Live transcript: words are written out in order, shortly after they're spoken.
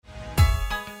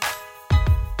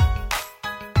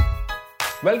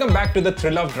Welcome back to the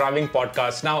Thrill of Driving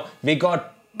podcast. Now, we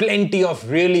got plenty of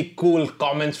really cool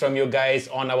comments from you guys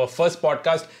on our first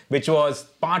podcast, which was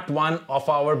part 1 of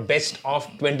our Best of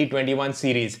 2021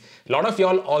 series. A lot of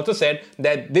y'all also said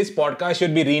that this podcast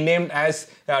should be renamed as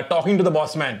Talking to the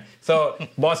Boss Man. So,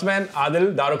 Boss Man,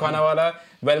 Adil Darukhanawala,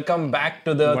 welcome back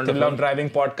to the Thrill of Driving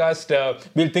podcast.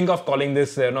 We'll think of calling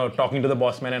this, Talking to the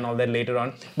Boss Man and all that later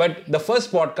on. But the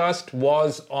first podcast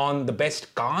was on the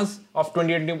best cars of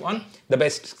 2021, the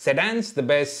best sedans, the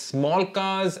best small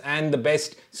cars, and the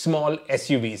best small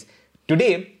SUVs.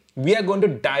 Today, we are going to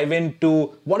dive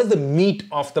into what is the meat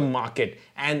of the market,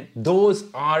 and those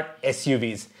are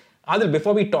SUVs. Adil,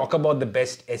 before we talk about the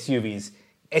best SUVs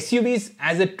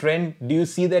as a trend, do you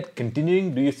see that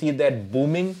continuing? Do you see that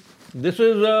booming? This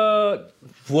is a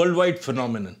worldwide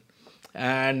phenomenon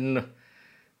and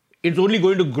it's only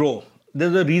going to grow.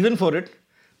 There's a reason for it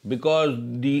because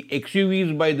the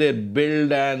XUVs by their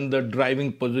build and the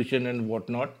driving position and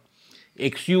whatnot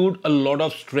exude a lot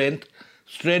of strength.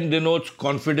 Strength denotes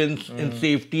confidence in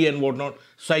safety and whatnot,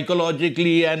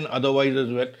 psychologically and otherwise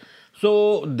as well.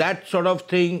 So that sort of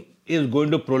thing is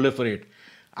going to proliferate.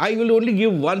 I will only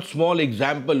give one small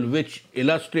example which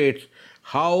illustrates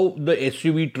how the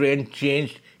SUV trend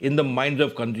changed in the minds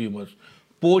of consumers.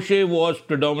 Porsche was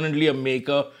predominantly a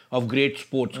maker of great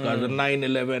sports cars, the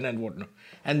 911 and whatnot.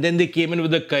 And then they came in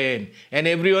with the Cayenne. And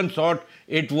everyone thought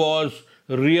it was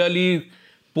really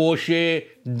Porsche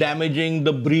damaging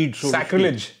the breed. So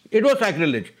Sacrilege. It was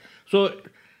sacrilege. So,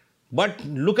 but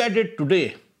look at it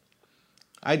today.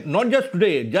 Not just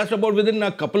today, just about within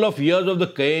a couple of years of the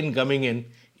Cayenne coming in,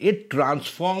 it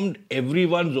transformed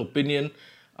everyone's opinion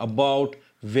about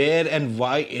where and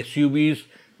why SUVs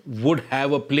would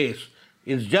have a place.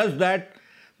 It's just that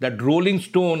Rolling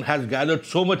Stone has gathered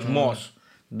so much moss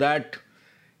that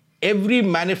every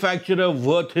manufacturer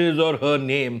worth his or her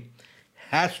name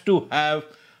has to have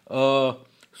a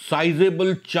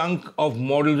sizable chunk of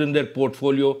models in their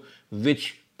portfolio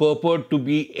which purport to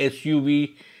be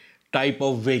SUV type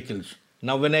of vehicles.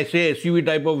 Now, when I say SUV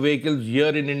type of vehicles here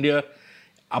in India,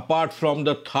 apart from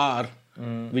the Thar,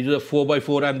 which is a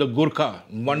 4x4, and the Gurkha,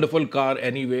 wonderful car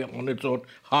anyway on its own,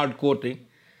 hardcore thing,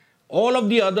 all of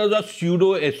the others are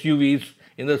pseudo SUVs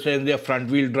in the sense they are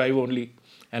front wheel drive only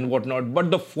and whatnot.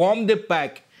 But the form they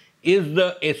pack is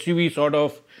the SUV sort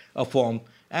of a form.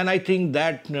 And I think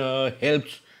that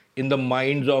helps in the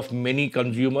minds of many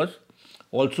consumers.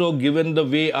 Also, given the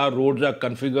way our roads are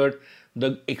configured,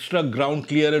 the extra ground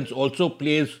clearance also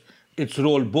plays its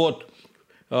role both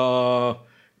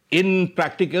in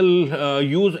practical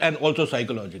use and also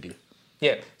psychologically.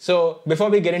 Yeah. So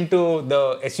before we get into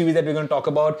the SUV that we're going to talk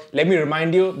about, let me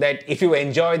remind you that if you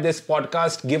enjoyed this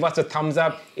podcast, give us a thumbs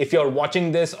up. If you're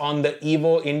watching this on the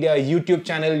Evo India YouTube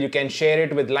channel, you can share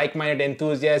it with like-minded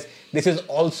enthusiasts. This is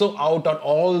also out on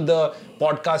all the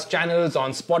podcast channels,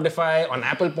 on Spotify, on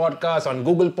Apple Podcasts, on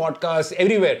Google Podcasts,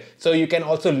 everywhere. So you can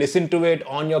also listen to it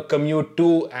on your commute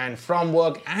to and from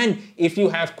work. And if you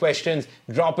have questions,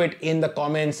 drop it in the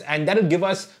comments, and that'll give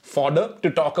us fodder to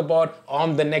talk about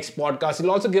on the next podcast.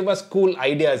 It'll also give us cool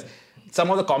ideas. Some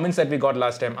of the comments that we got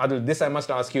last time, Adil, this I must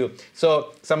ask you.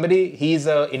 So he's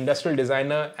an industrial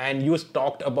designer, and you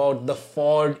talked about the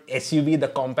Ford SUV, the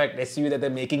compact SUV that they're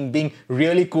making being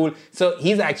really cool. So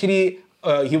he's actually,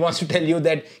 he wants to tell you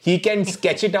that he can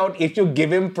sketch it out if you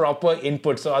give him proper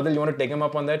input. So Adil, you want to take him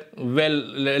up on that? Well,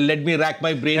 let me rack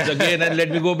my brains again and let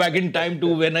me go back in time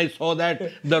to when I saw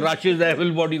that, the rushes, I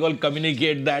will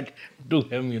communicate that to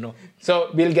him, So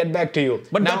we'll get back to you.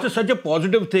 But now, that's such a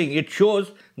positive thing. It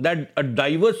shows that a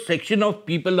diverse section of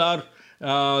people are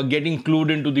getting clued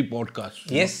into the podcast.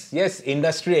 Yes.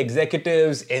 Industry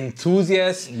executives,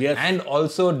 enthusiasts, and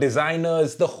also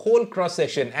designers, the whole cross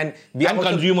section. And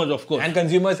consumers, of course. And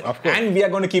consumers, of course. And we are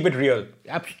going to keep it real.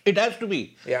 It has to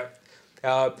be. Yeah.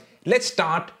 Let's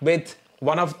start with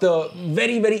one of the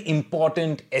very, very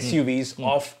important SUVs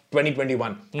of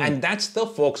 2021, and that's the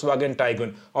Volkswagen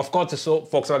Taygun. Of course, the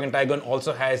Volkswagen Taygun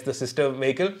also has the sister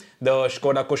vehicle, the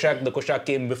Škoda Kushaq. The Kushaq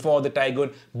came before the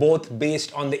Taygun, both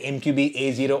based on the MQB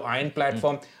A0 Iron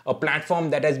platform, a platform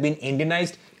that has been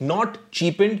Indianized, not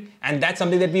cheapened, and that's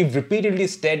something that we've repeatedly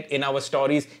said in our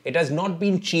stories. It has not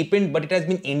been cheapened, but it has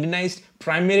been Indianized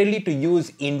primarily to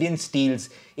use Indian steels.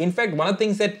 In fact, one of the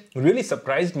things that really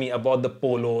surprised me about the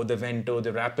Polo, the Vento,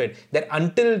 the Rapid, that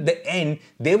until the end,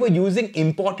 they were using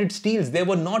imported steels. They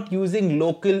were not using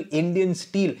local Indian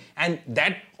steel. And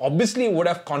that obviously would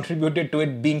have contributed to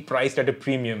it being priced at a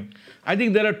premium. I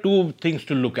think there are two things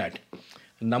to look at.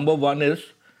 Number one is,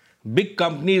 big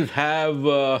companies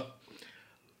have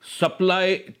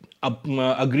supply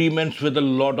agreements with a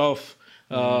lot of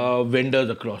vendors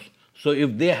across. So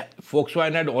if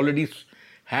Volkswagen had already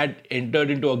had entered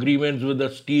into agreements with the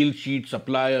steel sheet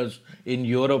suppliers in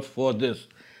Europe for this,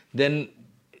 then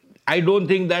I don't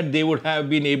think that they would have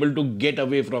been able to get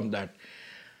away from that.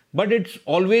 But it's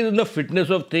always in the fitness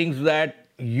of things that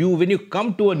when you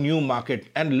come to a new market,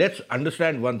 and let's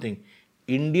understand one thing,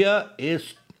 India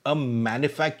is a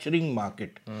manufacturing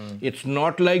market. It's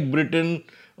not like Britain,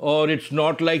 or it's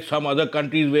not like some other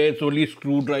countries where it's only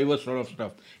screwdriver sort of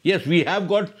stuff. Yes, we have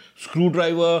got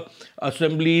screwdriver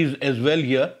assemblies as well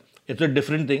here. It's a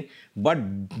different thing. But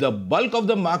the bulk of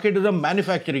the market is a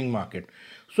manufacturing market.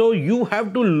 So you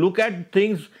have to look at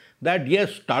things that,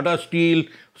 yes, Tata Steel,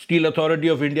 Steel Authority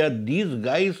of India, these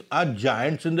guys are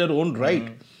giants in their own right.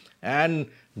 And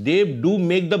they do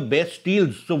make the best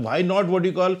steels. So why not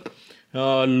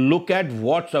look at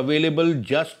what's available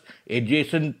just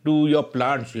adjacent to your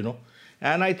plants,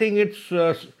 And I think it's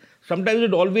sometimes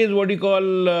it always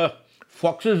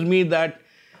foxes me that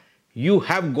you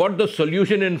have got the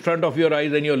solution in front of your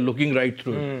eyes and you're looking right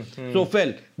through it. So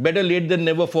better late than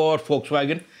never for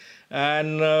Volkswagen.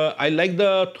 And I like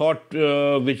the thought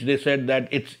which they said that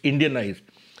it's Indianized.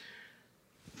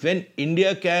 When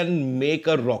India can make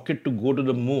a rocket to go to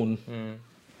the moon,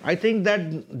 I think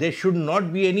that there should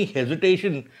not be any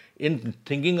hesitation in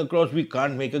thinking across we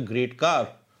can't make a great car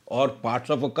or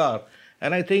parts of a car.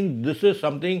 And I think this is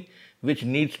something which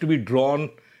needs to be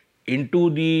drawn into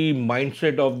the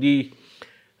mindset of the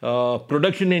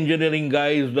production engineering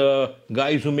guys, the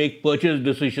guys who make purchase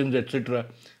decisions, etc.,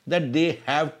 that they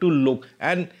have to look.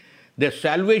 And the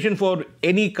salvation for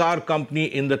any car company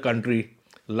in the country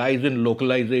lies in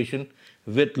localization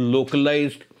with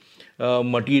localized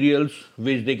materials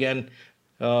which they can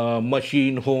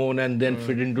machine, hone, and then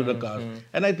fit into the cars.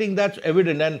 And I think that's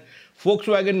evident. And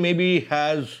Volkswagen maybe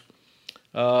has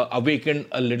awakened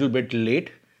a little bit late,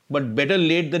 but better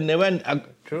late than never. And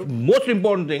most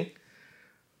important thing,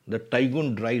 the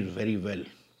Taygun drives very well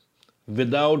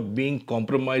without being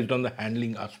compromised on the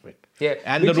handling aspect.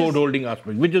 And the road holding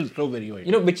aspect, which is so very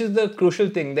vital. Which is the crucial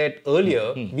thing, that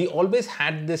earlier we always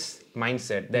had this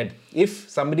mindset that if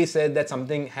somebody said that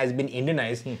something has been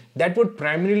Indianized, that would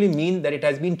primarily mean that it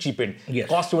has been cheapened.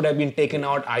 Cost would have been taken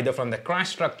out either from the crash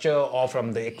structure or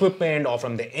from the equipment or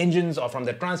from the engines or from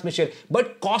the transmission,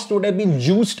 but cost would have been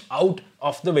juiced out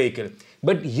of the vehicle.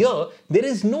 But here, there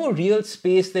is no real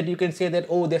space that you can say that,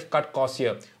 oh, they've cut costs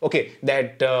here. Okay,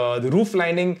 that the roof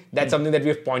lining, that's something that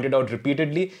we've pointed out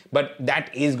repeatedly, but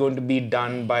that is going to be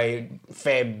done by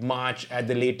Feb, March at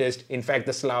the latest. In fact,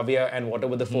 the Slavia and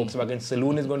whatever the Volkswagen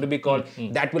Saloon is going to be called,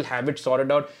 that will have it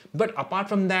sorted out. But apart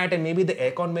from that, and maybe the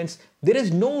aircon vents, there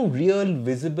is no real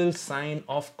visible sign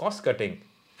of cost cutting.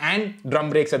 And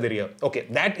drum brakes at the rear. Okay,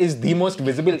 that is the most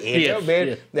visible area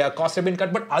where their costs have been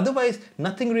cut, but otherwise,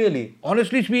 nothing really.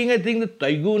 Honestly speaking, I think the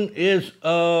Taygun is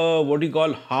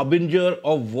a harbinger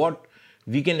of what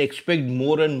we can expect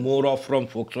more and more of from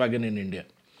Volkswagen in India.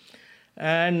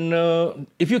 And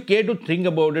if you care to think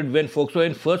about it, when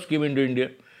Volkswagen first came into India,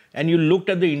 and you looked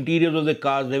at the interiors of the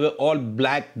cars, they were all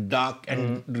black, dark,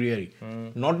 and dreary.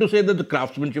 Not to say that the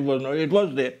craftsmanship was not, it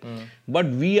was there. But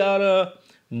we are a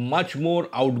much more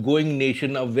outgoing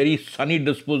nation, a very sunny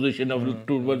disposition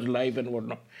towards life and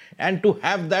whatnot. And to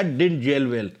have that didn't gel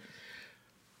well.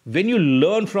 When you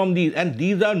learn from these, and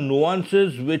these are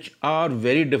nuances which are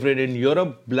very different. In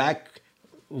Europe, black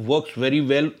works very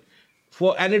well,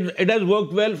 and it has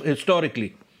worked well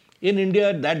historically. In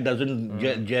India, that doesn't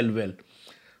gel well.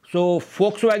 So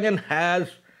Volkswagen has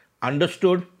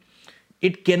understood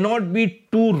it cannot be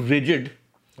too rigid.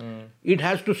 It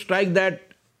has to strike that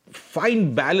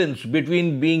fine balance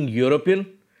between being European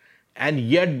and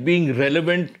yet being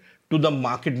relevant to the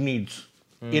market needs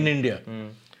in India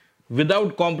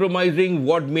without compromising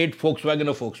what made Volkswagen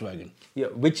a Volkswagen. Yeah,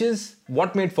 which is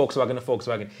what made Volkswagen a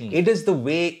Volkswagen. It is the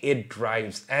way it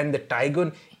drives, and the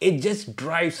Taygun, it just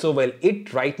drives so well.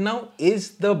 It right now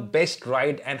is the best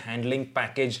ride and handling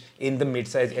package in the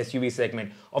mid-size SUV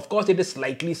segment. Of course, it is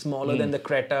slightly smaller than the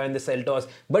Creta and the Seltos,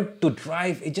 but to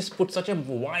drive, it just puts such a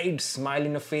wide smile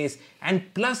in your face,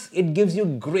 and plus, it gives you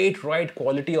great ride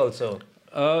quality also.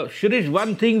 Shirish,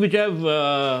 one thing which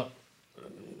I've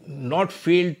not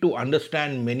failed to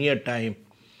understand many a time,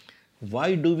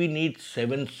 why do we need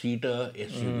 7-seater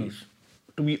SUVs?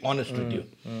 To be honest with you.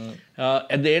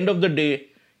 At the end of the day,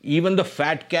 even the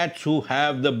fat cats who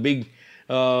have the big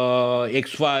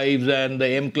X5s and the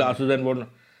M classes and whatnot,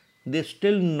 they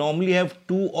still normally have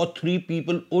 2 or 3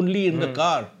 people only in the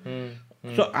car.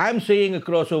 So I'm saying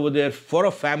across over there, for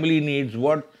a family needs,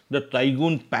 what the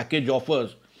Taygun package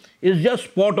offers is just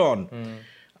spot on.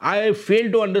 I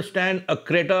fail to understand a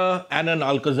Creta and an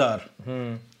Alcazar.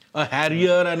 a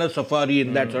Harrier and a Safari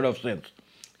in that sort of sense.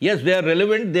 Yes, they are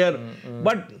relevant,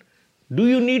 but do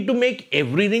you need to make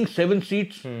everything 7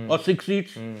 seats or 6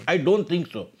 seats? I don't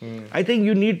think so. I think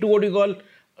you need to what you call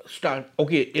start.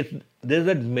 Okay, there's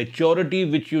a maturity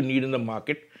which you need in the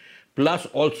market, plus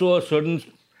also a certain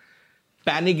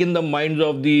panic in the minds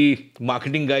of the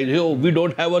marketing guys. Oh, we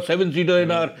don't have a 7-seater in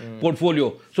our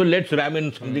portfolio, so let's ram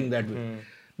in something that way.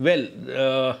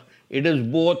 Well, it is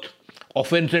both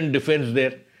offense and defense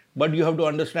there, but you have to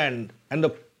understand, and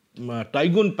the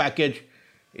Taigun package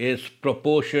is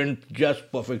proportioned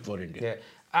just perfect for India. Yeah.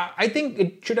 I think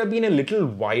it should have been a little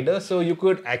wider, so you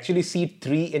could actually see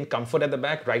 3 in comfort at the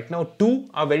back. Right now, 2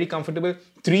 are very comfortable,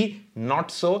 3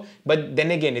 not so. But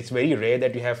then again, it's very rare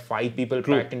that you have 5 people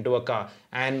packed into a car.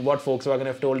 And what Volkswagen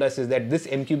have told us is that this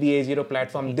MQB A0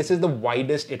 platform, this is the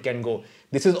widest it can go.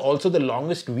 This is also the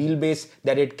longest wheelbase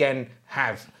that it can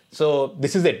have. So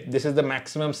this is it. This is the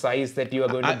maximum size that you are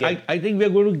going to get. I think we are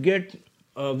going to get,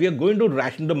 we are going to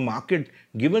ration the market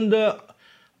given the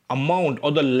amount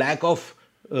or the lack of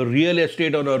real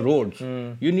estate on our roads.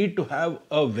 You need to have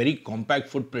a very compact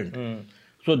footprint.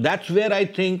 So that's where I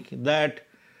think that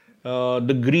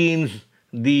the Greens,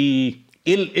 the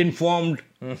ill-informed,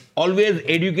 always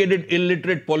educated,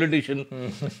 illiterate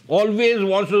politician always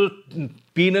wants to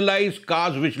penalize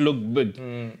cars which look big.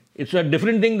 It's a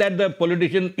different thing that the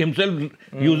politician himself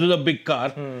uses a big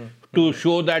car to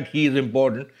show that he is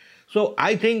important. So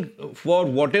I think for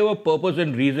whatever purpose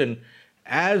and reason,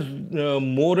 as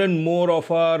more and more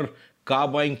of our car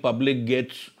buying public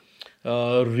gets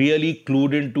really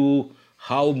clued into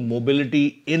how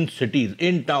mobility in cities,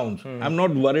 in towns, I'm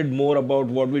not worried more about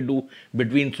what we do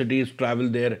between cities, travel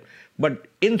there, but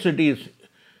in cities,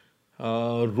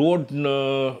 roads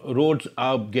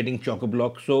are getting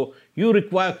chock-a-block, so you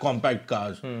require compact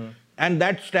cars, and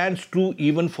that stands true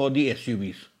even for the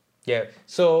SUVs. Yeah,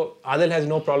 so Adil has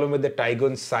no problem with the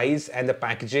Taigun size and the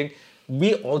packaging.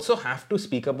 We also have to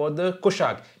speak about the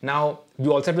Kushaq. Now, we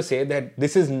also have to say that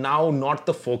this is now not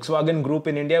the Volkswagen group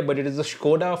in India, but it is the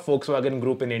Skoda Volkswagen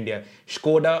group in India.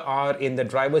 Skoda are in the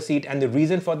driver's seat, and the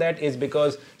reason for that is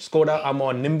because Skoda are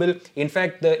more nimble. In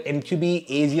fact, the MQB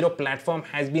A0 platform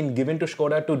has been given to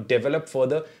Skoda to develop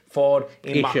further for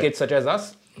markets such as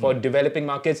us, for developing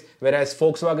markets, whereas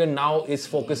Volkswagen now is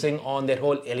focusing on their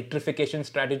whole electrification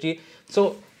strategy.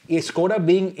 So Skoda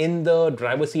being in the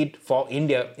driver's seat for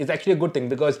India is actually a good thing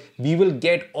because we will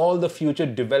get all the future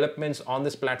developments on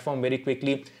this platform very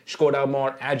quickly. Skoda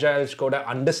more agile, Skoda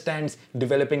understands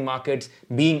developing markets,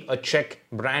 being a Czech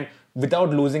brand without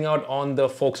losing out on the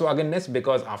Volkswagen-ness,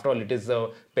 because after all it is a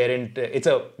parent, it's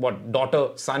a daughter,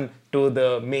 son to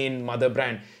the main mother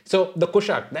brand. So the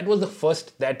Kushaq, that was the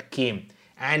first that came.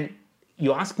 And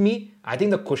you ask me, I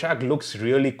think the Kushaq looks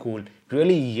really cool,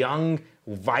 really young,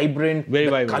 vibrant. Very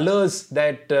vibrant. Colors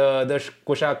that the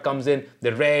Kushaq comes in,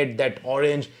 the red, that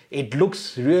orange, it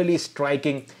looks really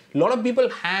striking. A lot of people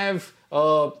have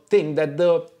a thing that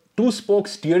the 2-spoke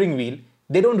steering wheel,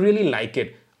 they don't really like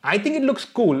it. I think it looks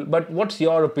cool, but what's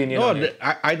your opinion on it?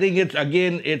 I think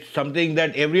it's something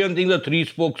that everyone thinks a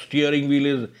 3-spoke steering wheel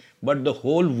is, but the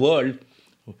whole world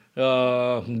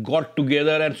got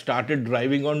together and started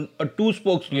driving on a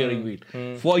 2-spoke steering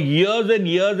wheel. For years and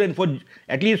years, and for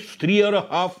at least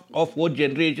 3.5 or 4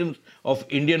 generations of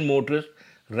Indian motorists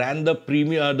ran the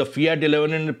Fiat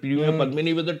 11 and the Premier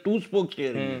Padmini with a 2-spoke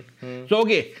steering wheel. So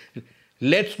okay,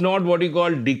 let's not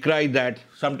decry that.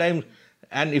 Sometimes,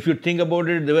 and if you think about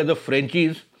it, there were the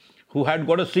Frenchies who had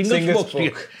got a single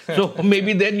spoke. So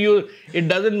maybe then it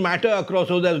doesn't matter across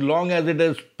roads as long as it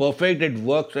is perfect, it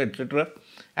works, etc.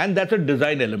 And that's a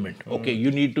design element. Okay, you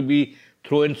need to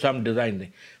throw in some design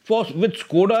thing. With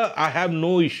Skoda, I have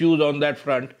no issues on that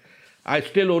front. I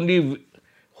still only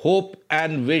hope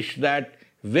and wish that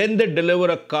when they deliver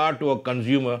a car to a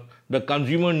consumer, the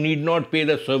consumer need not pay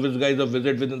the service guys a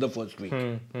visit within the first week.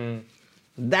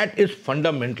 That is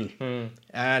fundamental.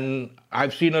 And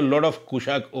I've seen a lot of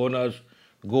Kushaq owners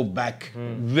go back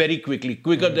very quickly,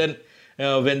 quicker than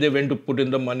when they went to put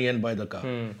in the money and buy the car.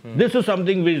 This is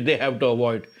something which they have to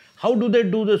avoid. How do they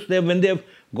do this when they have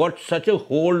got such a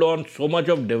hold on so much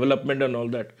of development and all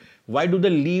that? Why do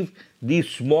they leave these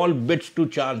small bits to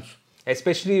chance?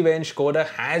 Especially when Skoda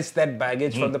has that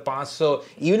baggage from the past. So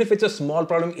even if it's a small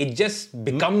problem, it just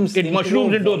becomes... It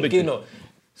mushrooms into a volcano.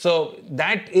 So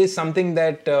that is something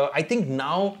that I think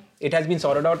now it has been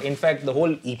sorted out. In fact, the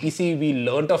whole EPC, we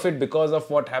learnt of it because of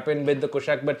what happened with the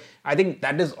Kushaq. But I think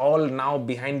that is all now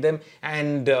behind them.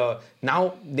 And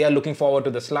now they are looking forward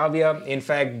to the Slavia. In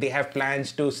fact, they have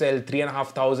plans to sell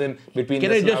 3,500 between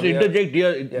Can the I just Slavia. interject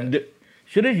here? Yeah.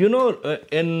 Shirish,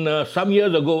 in some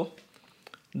years ago,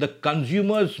 the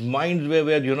consumer's minds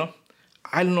where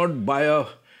I'll not buy a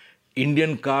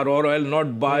Indian car or I'll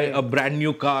not buy a brand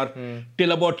new car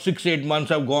till about 6-8 months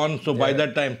have gone. So by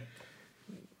that time,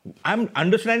 I'm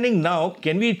understanding now,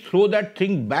 can we throw that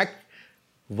thing back?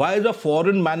 Why is a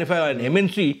foreign manufacturer, an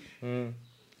MNC,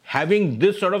 having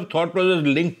this sort of thought process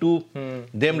linked to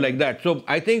them like that? So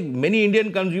I think many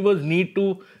Indian consumers need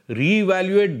to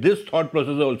reevaluate this thought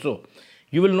process also.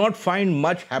 You will not find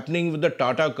much happening with the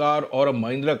Tata car or a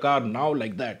Mahindra car now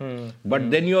like that. But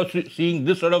then you are seeing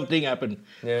this sort of thing happen.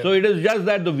 Yeah. So it is just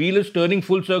that the wheel is turning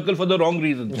full circle for the wrong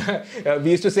reasons.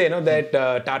 We used to say, that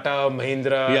Tata,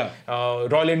 Mahindra,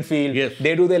 Royal Enfield, Yes.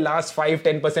 they do their last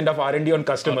 5-10% of R&D on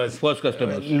customers. First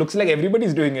customers. Looks like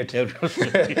everybody's doing it.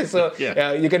 So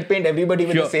you can paint everybody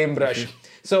with the same brush.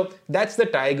 So that's the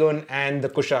Taygun and the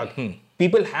Kushaq.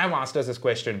 People have asked us this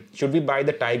question, should we buy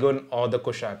the Taygun or the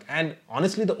Kushaq? And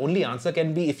honestly, the only answer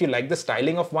can be, if you like the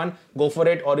styling of one, go for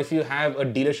it. Or if you have a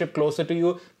dealership closer to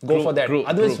you, go for that.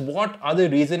 Otherwise, what other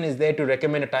reason is there to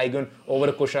recommend a Taygun over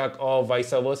a Kushaq or vice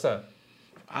versa?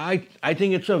 I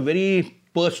think it's a very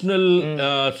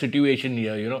personal situation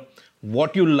here,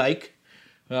 what you like,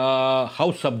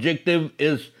 how subjective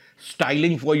is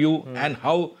styling for you, and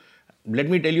how, let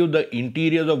me tell you, the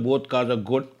interiors of both cars are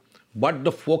good. But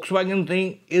the Volkswagen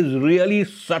thing is really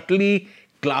subtly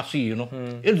classy,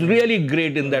 It's really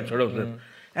great in that sort of sense.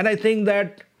 And I think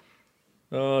that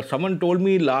someone told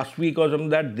me last week or something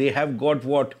that they have got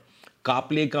what?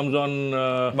 CarPlay comes on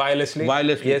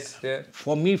wirelessly. Yes. Yeah.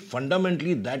 For me,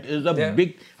 fundamentally, that is a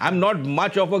big... I'm not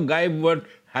much of a guy but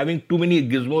having too many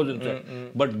gizmos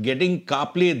inside. But getting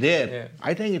CarPlay there,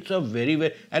 I think it's a very,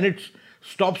 very... And it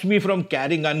stops me from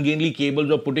carrying ungainly cables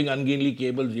or putting ungainly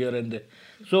cables here and there.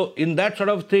 So in that sort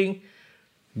of thing,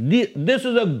 this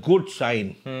is a good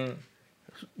sign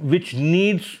which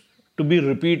needs to be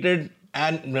repeated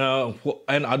and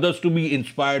others to be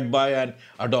inspired by and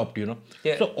adopt,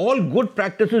 So all good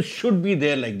practices should be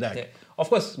there like that. Yeah. Of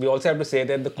course, we also have to say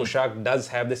that the Kushaq does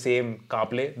have the same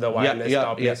CarPlay, the wireless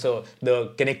CarPlay. So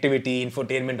the connectivity,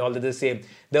 infotainment, all the same.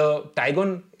 The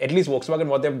Taygun, at least Volkswagen,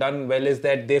 what they've done well is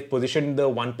that they've positioned the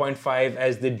 1.5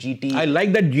 as the GT. I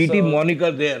like that GT moniker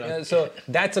there. So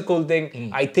that's a cool thing.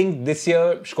 I think this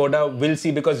year Skoda will see,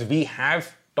 because we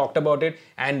have talked about it,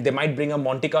 and they might bring a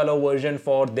Monte Carlo version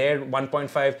for their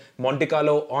 1.5. Monte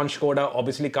Carlo on Skoda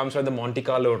obviously comes from the Monte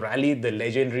Carlo Rally, the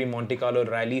legendary Monte Carlo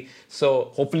Rally. So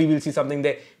hopefully we'll see something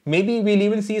there. Maybe we'll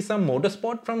even see some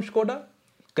motorsport from Skoda,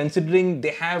 considering they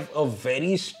have a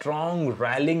very strong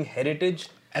rallying heritage.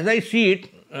 As I see it,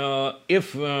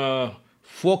 if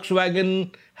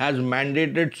Volkswagen has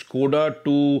mandated Skoda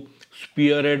to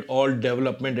spearhead all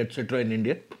development, etc. in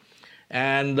India,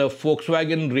 and the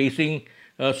Volkswagen racing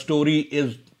story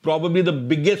is probably the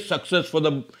biggest success for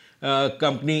the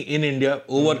company in India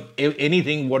over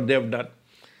anything what they have done.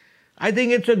 I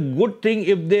think it's a good thing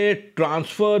if they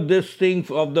transfer this thing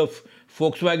of the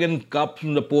Volkswagen Cups,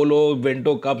 the Polo,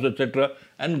 Vento Cups, etc.,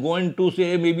 and go into,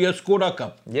 say, maybe a Skoda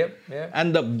Cup. Yep.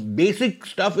 And the basic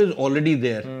stuff is already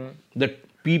there. The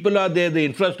people are there, the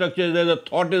infrastructure is there, the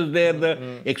thought is there,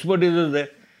 the expertise is there.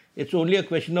 It's only a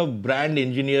question of brand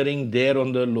engineering there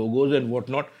on the logos and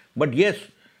whatnot. But yes,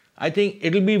 I think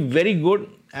it'll be very good,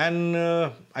 and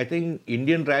I think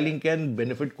Indian rallying can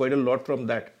benefit quite a lot from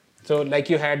that. So like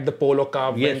you had the Polo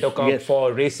Cup, Vento Cup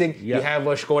for racing, you have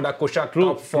a Skoda Kushaq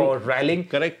Cup for rallying.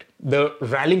 Correct. The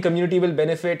rallying community will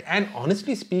benefit, and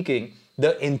honestly speaking,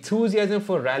 the enthusiasm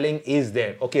for rallying is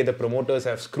there. Okay, the promoters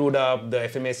have screwed up, the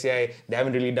FMSCI, they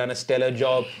haven't really done a stellar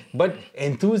job, but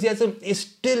enthusiasm is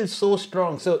still so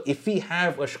strong. So if we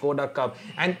have a Skoda Cup,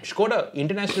 and Skoda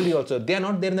internationally also, they are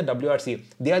not there in the WRC,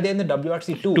 they are there in the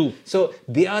WRC too. So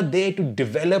they are there to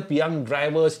develop young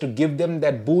drivers, to give them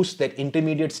that boost, that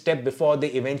intermediate step before they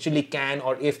eventually can,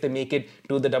 or if they make it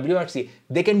to the WRC.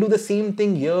 They can do the same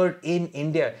thing here in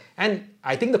India. And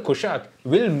I think the Kushaq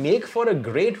will make for a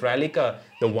great rally car.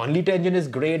 The 1-liter engine is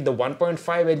great. The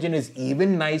 1.5 engine is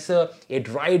even nicer. It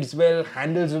rides well,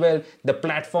 handles well. The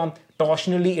platform,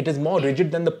 torsionally, it is more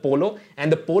rigid than the Polo.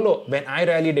 And the Polo, when I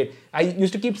rallied it, I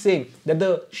used to keep saying that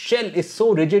the shell is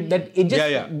so rigid that it just,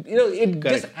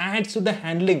 just adds to the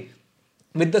handling.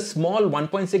 With the small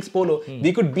 1.6 Polo,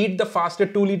 we could beat the faster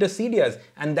 2-liter CDRs.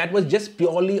 And that was just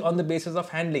purely on the basis of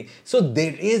handling. So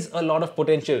there is a lot of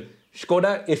potential.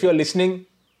 Skoda, if you're listening,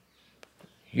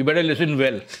 you better listen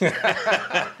well.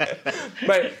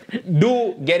 But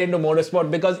do get into motorsport,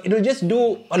 because it will just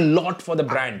do a lot for the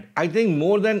brand. I think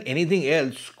more than anything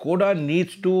else, Skoda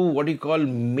needs to,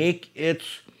 make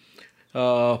its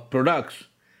products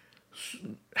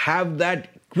have that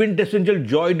quintessential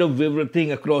joy of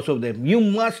everything across of them. You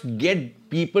must get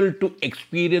people to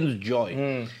experience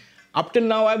joy. Up till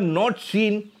now, I've not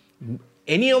seen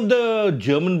any of the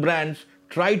German brands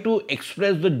try to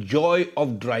express the joy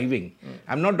of driving.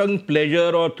 I'm not talking pleasure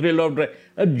or thrill of driving,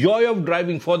 a joy of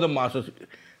driving for the masses.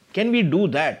 Can we do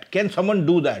that? Can someone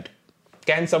do that?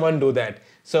 Can someone do that?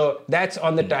 So that's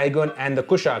on the Taygun and the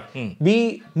Kushaq.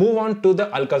 We move on to the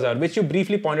Alcazar, which you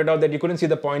briefly pointed out that you couldn't see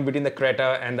the point between the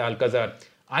Creta and the Alcazar.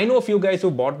 I know a few guys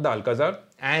who bought the Alcazar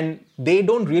and they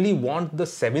don't really want the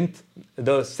seventh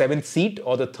seat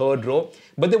or the third row,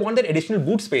 but they want that additional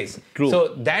boot space. True.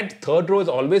 So that third row is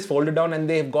always folded down and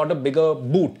they've got a bigger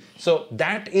boot. So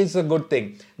that is a good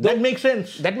thing. That makes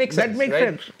sense. That makes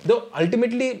sense. Though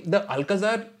ultimately the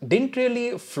Alcazar didn't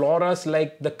really floor us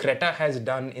like the Creta has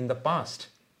done in the past.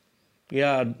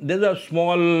 Yeah, there's a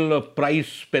small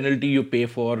price penalty you pay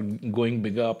for going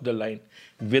bigger up the line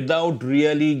without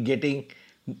really getting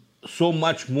so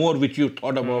much more which you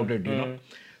thought about it, you know.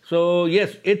 So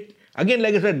yes, it again,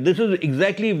 like I said, this is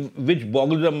exactly which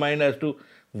boggles the mind as to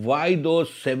why those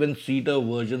 7-seater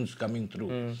versions coming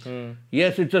through.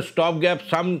 Yes, it's a stopgap.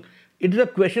 It is a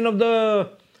question of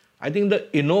I think the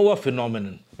Innova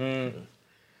phenomenon.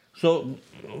 So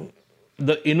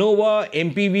the Innova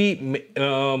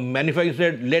MPV manufacturer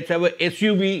said, let's have a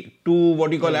SUV to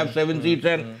what you call have 7 seats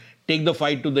and take the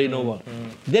fight to the Innova.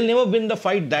 They'll never win the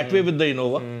fight that way with the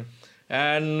Innova.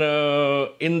 And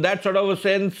in that sort of a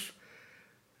sense,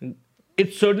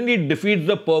 it certainly defeats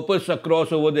the purpose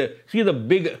across over there. See the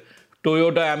big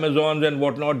Toyota Amazons and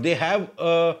whatnot, they have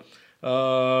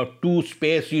 2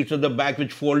 spare seats at the back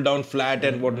which fold down flat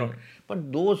and whatnot.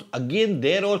 But those, again,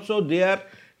 they are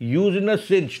used in a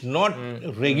cinch, not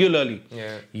regularly.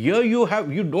 Here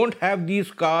you don't have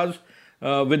these cars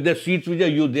with the seats which are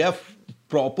used. They have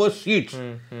proper seats,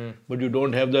 but you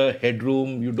don't have the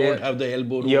headroom, you don't have the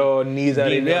elbow room. Your knees are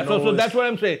in your nose. So that's what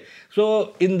I'm saying.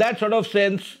 So in that sort of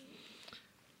sense,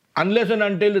 unless and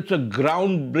until it's a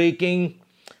groundbreaking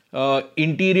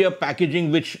interior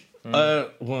packaging which a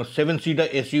 7-seater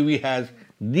SUV has,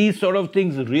 these sort of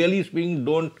things, really speaking,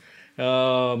 don't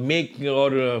make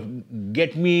or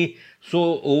get me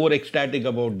so over ecstatic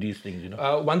about these things, you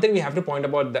know. One thing we have to point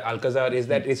about the Alcazar is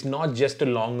that it's not just a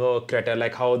longer Creta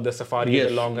like how the Safari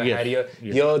is a longer Harrier.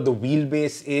 Here the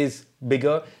wheelbase is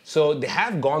bigger. So they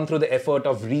have gone through the effort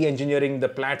of re-engineering the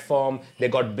platform. They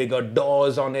got bigger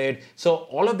doors on it. So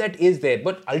all of that is there.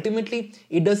 But ultimately,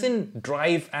 it doesn't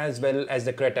drive as well as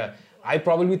the Creta. I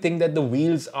probably think that the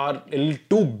wheels are a little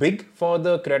too big for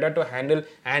the Creta to handle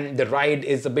and the ride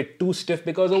is a bit too stiff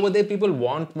because over there people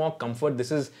want more comfort.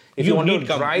 This is, if you want to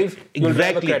drive, you'll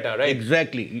drive a Creta, right?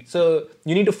 Exactly. So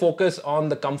you need to focus on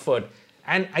the comfort.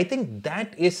 And I think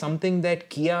that is something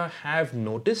that Kia have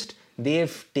noticed.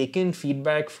 They've taken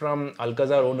feedback from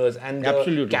Alcazar owners and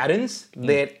the Karens,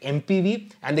 their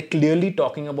MPV, and they're clearly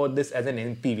talking about this as an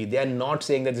MPV. They are not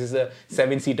saying that this is a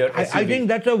 7-seater SUV. I think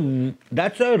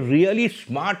that's a really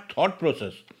smart thought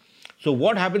process. So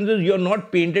what happens is you're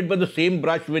not painted by the same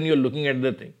brush when you're looking at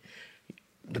the thing.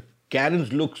 The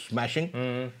Karens look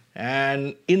smashing.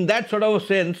 And in that sort of a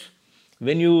sense,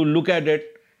 when you look at it,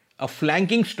 a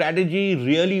flanking strategy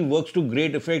really works to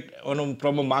great effect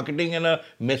from a marketing and a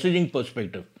messaging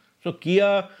perspective. So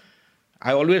Kia,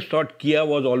 I always thought Kia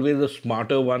was always the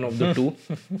smarter one of the two.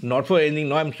 Not for anything.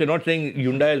 No, I'm not saying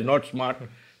Hyundai is not smart.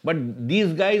 But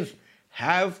these guys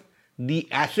have the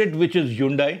asset which is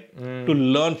Hyundai to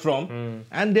learn from.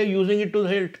 And they're using it to the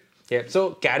hilt. Yeah,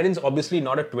 so Karen's obviously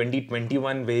not a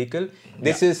 2021 vehicle.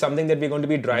 This is something that we're going to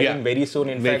be driving very soon.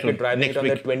 In fact, we're driving it on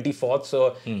the 24th.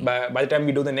 So by the time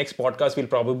we do the next podcast, we'll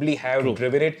probably have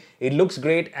driven it. It looks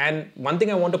great. And one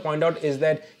thing I want to point out is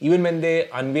that even when they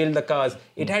unveiled the cars,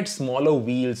 it had smaller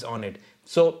wheels on it.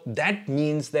 So that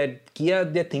means that Kia,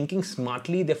 they're thinking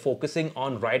smartly. They're focusing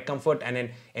on ride comfort, and an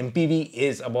MPV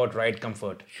is about ride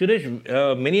comfort.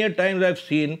 Suresh, many a times I've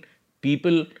seen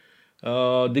people,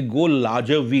 they go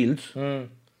larger wheels,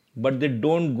 but they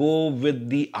don't go with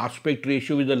the aspect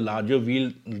ratio which the larger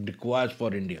wheel requires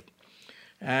for India.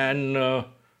 And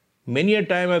many a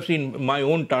time I've seen my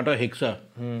own Tata Hexa.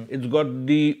 It's got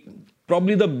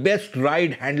probably the best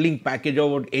ride handling package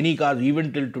of any cars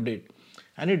even till today.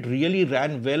 And it really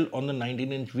ran well on the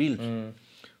 19-inch wheels.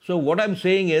 So what I'm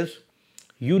saying is,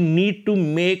 you need to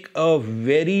make a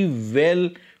very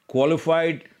well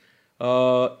qualified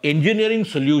engineering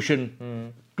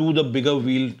solution to the bigger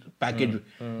wheel package.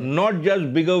 Not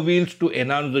just bigger wheels to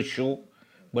enhance the show,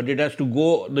 but it has to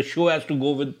go. The show has to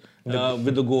go with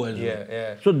the go as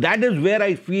well. So that is where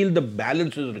I feel the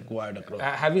balance is required across.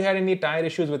 Have you had any tire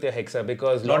issues with your Hexa?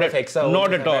 Because not of Hexa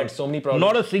not at all. Had so many problems.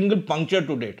 Not a single puncture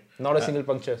to date. Not a single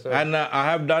puncture. So. And I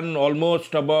have done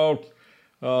almost about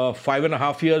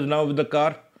 5.5 years now with the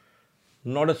car.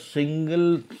 Not a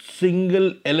single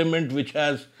element which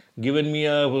has given me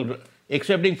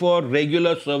excepting for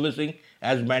regular servicing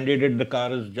as mandated, the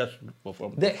car is just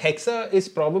performed. The Hexa is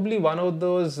probably one of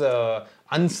those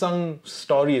unsung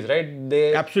stories, right?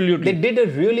 Absolutely. They did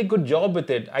a really good job with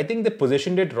it. I think they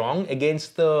positioned it wrong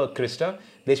against the Krista.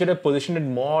 They should have positioned it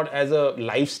more as a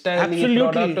lifestyle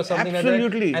product or something like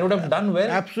that. And would have done well.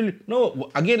 Absolutely. No,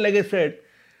 again, like I said,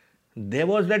 there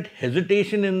was that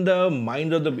hesitation in the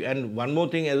minds of the... And one more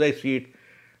thing, as I see it,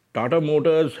 Tata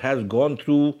Motors has gone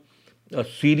through a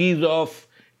series of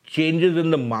changes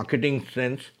in the marketing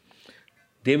sense.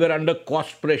 They were under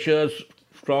cost pressures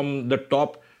from the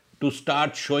top to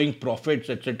start showing profits,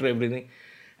 etc., everything.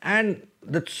 And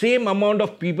the same amount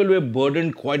of people were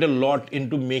burdened quite a lot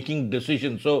into making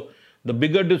decisions. So the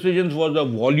bigger decisions was the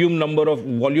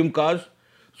volume cars.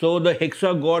 So the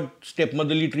Hexa got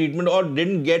stepmotherly treatment or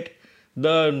didn't get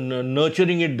the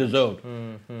nurturing it deserved.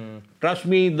 Trust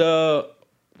me, the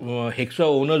Hexa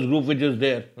owners group which is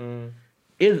there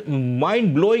is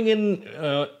mind-blowing in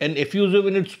and effusive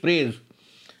in its praise.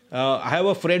 I have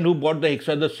a friend who bought the Hexa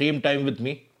at the same time with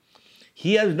me.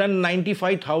 He has done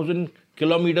 95,000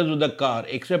 kilometers with the car,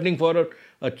 excepting for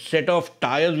a set of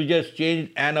tires which has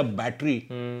changed and a battery.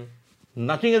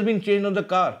 Nothing has been changed on the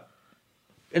car.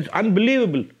 It's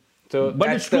unbelievable. So but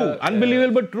it's true.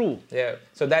 Unbelievable, but true. Yeah.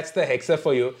 So that's the Hexa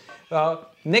for you.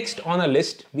 Next on our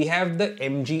list, we have the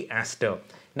MG Aster.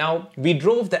 Now, we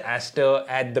drove the Aster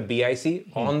at the BIC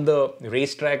on the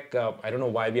racetrack. I don't know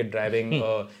why we are driving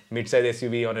a mid-size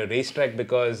SUV on a racetrack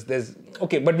because there's...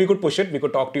 Okay, but we could push it. We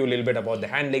could talk to you a little bit about the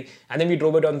handling. And then we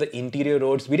drove it on the interior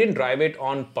roads. We didn't drive it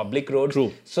on public roads.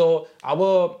 True. So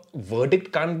our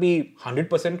verdict can't be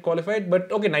 100% qualified,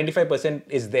 but okay, 95%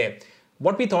 is there.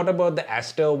 What we thought about the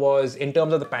Aster was, in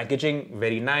terms of the packaging,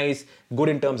 very nice, good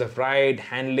in terms of ride,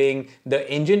 handling,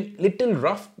 the engine, little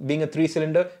rough being a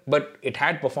 3-cylinder, but it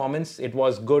had performance, it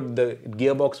was good, the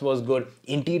gearbox was good,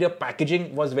 interior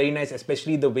packaging was very nice,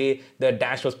 especially the way the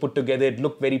dash was put together, it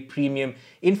looked very premium.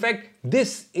 In fact,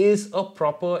 this is a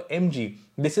proper MG.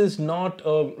 This is not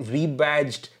a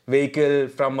rebadged vehicle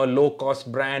from a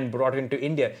low-cost brand brought into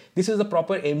India. This is a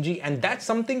proper MG, and that's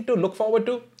something to look forward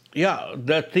to. Yeah,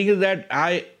 the thing is that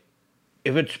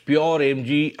if it's pure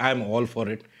MG, I'm all for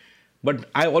it. But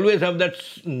I always have that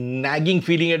nagging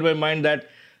feeling in my mind that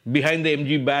behind the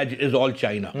MG badge is all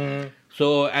China.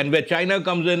 So, and where China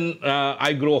comes in,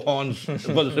 I grow horns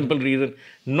for the simple reason.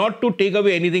 Not to take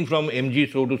away anything from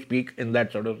MG, so to speak, in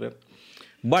that sort of sense.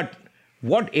 But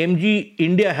what MG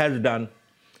India has done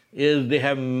is they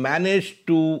have managed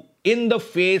to, in the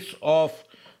face of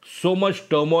so much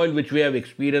turmoil which we have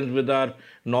experienced with our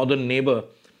northern neighbor,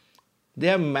 they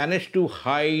have managed to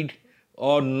hide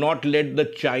or not let the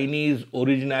Chinese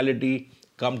originality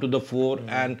come to the fore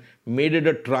and made it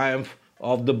a triumph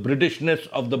of the Britishness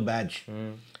of the badge.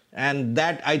 And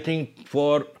that, I think,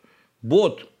 for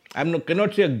both,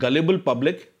 cannot say a gullible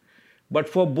public, but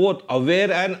for both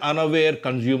aware and unaware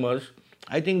consumers,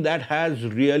 I think that has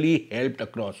really helped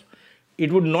across.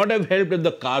 It would not have helped if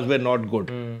the cars were not good.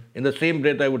 In the same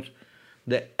breath, I would...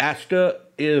 The Aster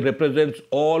represents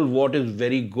all what is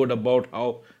very good about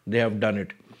how they have done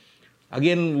it.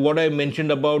 Again, what I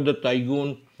mentioned about the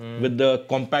Taigun with the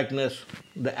compactness,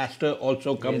 the Aster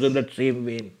also comes in that same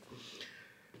vein.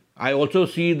 I also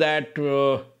see that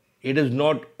it is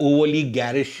not overly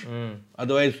garish.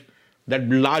 Otherwise, that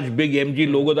large, big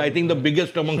MG logo, I think the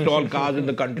biggest amongst all cars in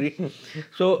the country.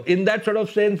 So, in that sort of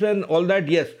sense and all that,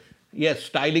 yes,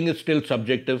 styling is still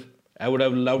subjective. I would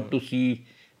have loved to see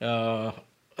a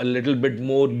little bit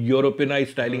more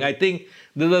Europeanized styling. I think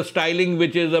there's a styling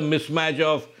which is a mismatch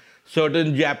of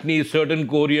certain Japanese, certain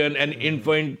Korean, and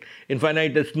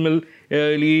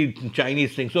infinitesimally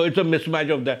Chinese things. So it's a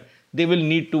mismatch of that. They will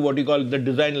need to, what you call, the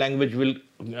design language will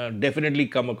definitely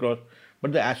come across.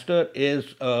 But the Aster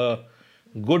is a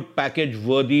good package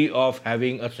worthy of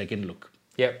having a second look.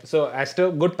 Yeah, so Aster,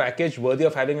 good package, worthy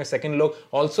of having a second look.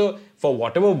 Also, for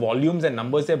whatever volumes and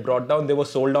numbers they brought down, they were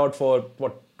sold out for,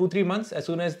 what, 2-3 months as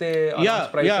soon as they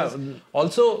announced prices. Yeah.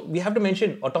 Also, we have to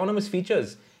mention autonomous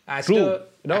features. Aster, true.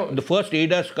 The first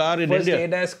ADAS car in India.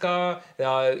 First ADAS car,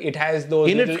 it has those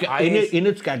in its category.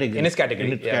 In its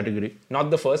category.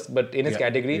 Not the first, but in its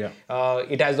category. Yeah.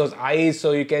 It has those eyes,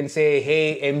 so you can say,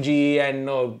 hey, MG, and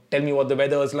tell me what the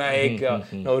weather is like,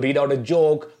 read out a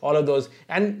joke, all of those.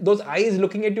 And those eyes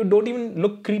looking at you don't even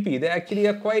look creepy. They actually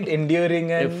are quite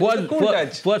endearing and it's a cool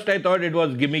touch. First, I thought it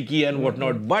was gimmicky and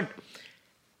whatnot, but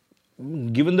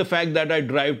given the fact that I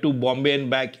drive to Bombay and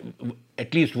back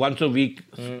at least once a week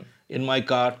in my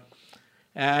car,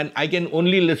 and I can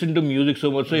only listen to music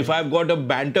so much. So if I've got a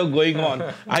banter going on,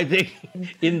 I think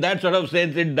in that sort of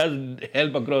sense, it does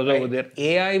help across over there.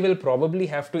 AI will probably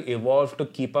have to evolve to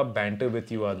keep up banter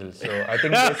with you, Adil. So I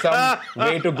think there's some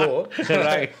way to go.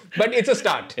 Right. But it's a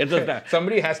start. It's a start.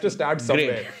 Somebody has to start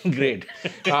somewhere. Great.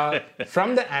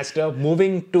 From the Aster,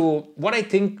 moving to what I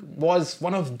think was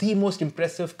one of the most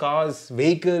impressive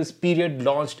vehicles, period,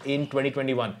 launched in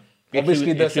 2021.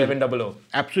 Obviously, the 700.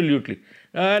 Absolutely.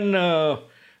 And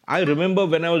I remember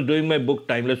when I was doing my book,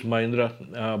 Timeless Mahindra,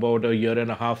 about a year and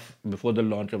a half before the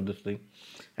launch of this thing.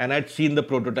 And I'd seen the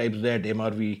prototypes there at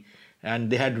MRV, and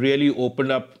they had really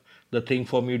opened up the thing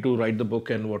for me to write the book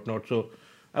and whatnot. So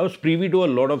I was privy to a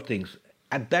lot of things.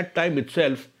 At that time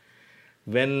itself,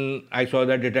 when I saw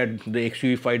that the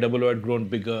XUV 500 had grown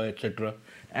bigger, etc.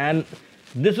 And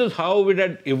this is how it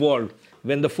had evolved.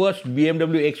 When the first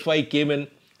BMW X5 came in,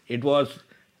 it was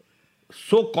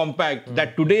so compact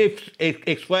that today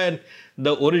X5 and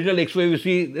the original X5 you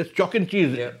see, it's chalk and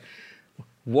cheese. Yeah.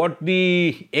 What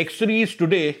the X3 is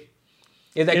today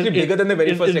is actually bigger than the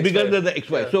very first X5. Bigger than the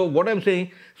X5. Yeah. So what I'm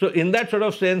saying, so in that sort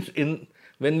of sense,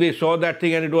 when we saw that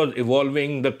thing and it was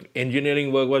evolving, the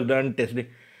engineering work was done, testing.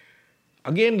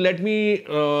 Again, let me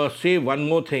say one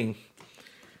more thing.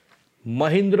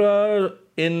 Mahindra,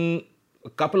 in a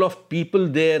couple of people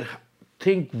there,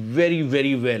 think very,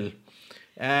 very well.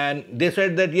 And they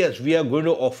said that, yes, we are going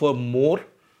to offer more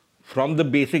from the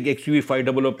basic XUV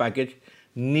 500 package.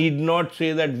 Need not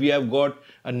say that we have got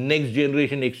a next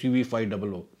generation XUV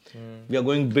 500. We are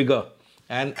going bigger.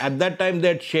 And at that time, they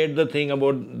had shared the thing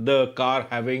about the car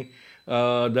having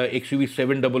the XUV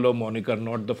 700 moniker,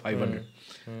 not the 500.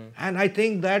 And I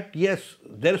think that, yes,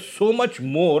 there's so much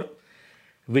more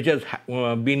which has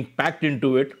been packed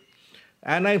into it.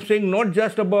 And I'm saying not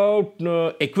just about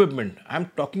equipment.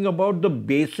 I'm talking about the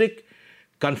basic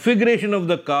configuration of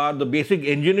the car, the basic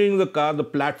engineering of the car, the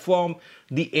platform,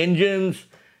 the engines,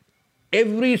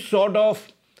 every sort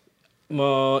of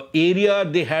area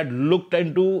they had looked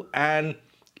into and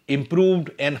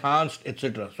improved, enhanced,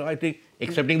 etc. So I think,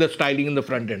 excepting the styling in the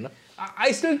front end.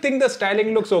 I still think the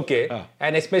styling looks okay,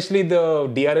 and especially the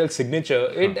DRL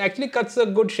signature, it actually cuts a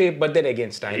good shape, but then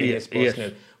again, styling is personal.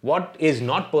 Yes. What is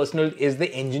not personal is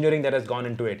the engineering that has gone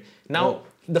into it. Now,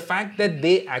 the fact that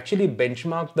they actually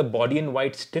benchmarked the body in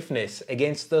white stiffness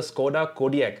against the Skoda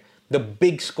Kodiaq, the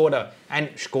big Skoda, and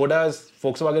Skoda's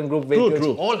Volkswagen Group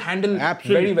vehicles all handle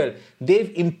very well.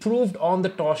 They've improved on the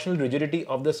torsional rigidity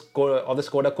of the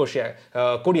Skoda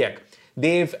Kodiaq.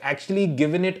 They've actually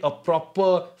given it a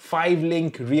proper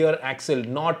 5-link rear axle,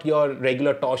 not your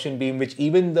regular torsion beam, which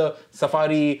even the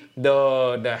Safari,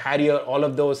 the Harrier, all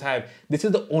of those have. This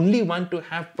is the only one to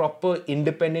have proper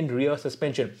independent rear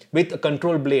suspension with a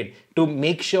control blade to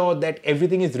make sure that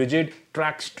everything is rigid,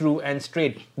 tracks true and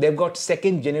straight. They've got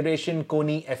 2nd generation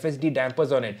Koni FSD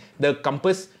dampers on it. The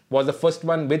Compass was the first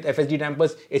one with FSD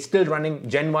dampers. It's still running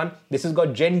Gen 1. This has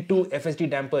got Gen 2 FSD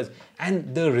dampers.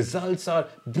 And the results are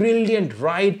brilliant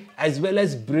ride as well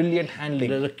as brilliant handling.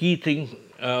 There's a key thing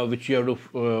which you have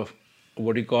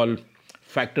to,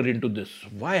 factor into this.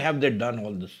 Why have they done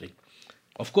all this thing?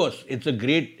 Of course, it's a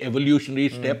great evolutionary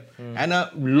step and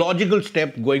a logical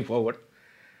step going forward.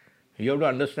 You have to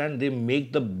understand they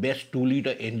make the best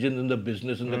 2-liter engines in the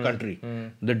business in the country.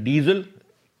 The diesel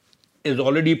is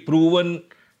already proven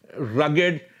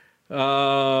rugged,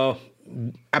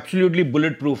 absolutely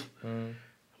bulletproof.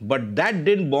 But that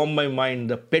didn't bomb my mind.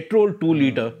 The petrol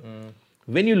 2-liter,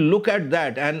 when you look at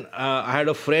that, and I had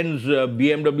a friend's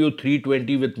BMW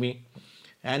 320 with me,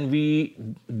 and we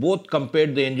both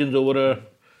compared the engines over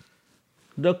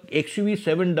the XUV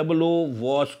 700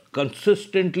 was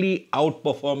consistently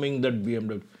outperforming that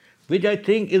BMW, which I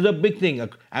think is a big thing.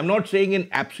 I'm not saying in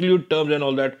absolute terms and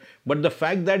all that, but the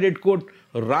fact that it could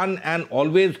run and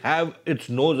always have its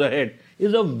nose ahead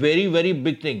is a very, very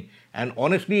big thing. And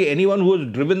honestly, anyone who has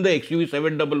driven the XUV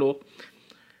 700,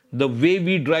 the way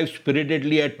we drive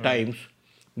spiritedly at times,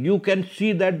 you can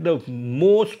see that the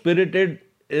more spirited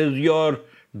is your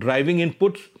driving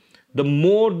inputs, the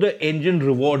more the engine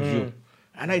rewards you.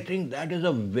 And I think that is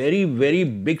a very, very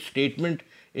big statement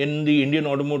in the Indian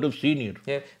automotive scene here.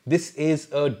 Yeah, this is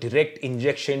a direct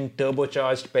injection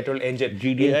turbocharged petrol engine.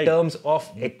 GDI. In terms of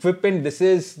equipment, this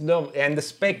is and the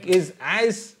spec is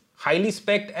as highly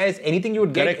spec'd as anything you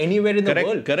would get anywhere in the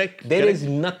world. There is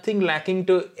nothing lacking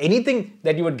to anything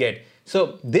that you would get.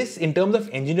 So this, in terms of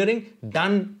engineering,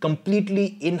 done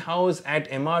completely in-house at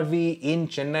MRV in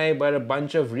Chennai by a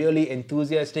bunch of really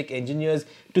enthusiastic engineers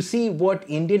to see what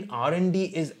Indian R&D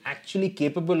is actually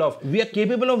capable of. We are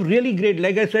capable of really great.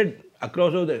 Like I said,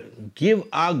 across all the, give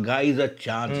our guys a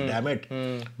chance, damn it.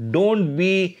 Don't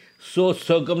be so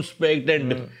circumspect,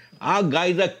 and our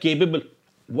guys are capable.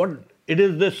 What it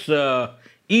is this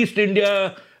East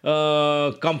India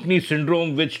company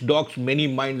syndrome which docks many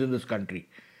minds in this country.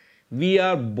 We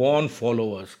are born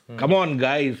followers. Come on,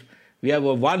 guys. We have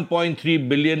 1.3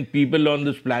 billion people on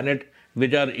this planet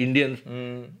which are Indians.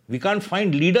 We can't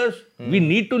find leaders. We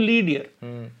need to lead here.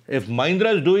 If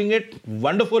Mahindra is doing it,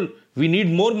 wonderful. We need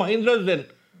more Mahindras then.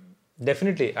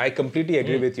 Definitely, I completely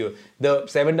agree with you. The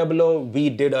 700, we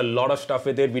did a lot of stuff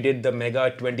with it. We did the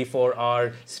mega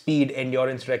 24-hour speed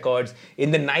endurance records.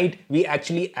 In the night, we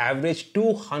actually averaged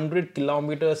 200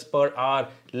 kilometers per hour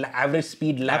average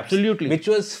speed laps. Absolutely. Which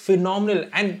was phenomenal.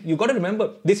 And you got to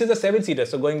remember, this is a 7-seater.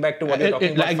 So going back to what you're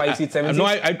talking about, 5 seats, 7 seats. No,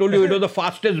 I told you it was the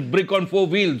fastest brick on 4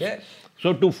 wheels. Yeah.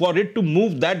 So for it to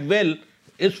move that well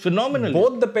is phenomenal.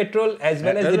 Both the petrol as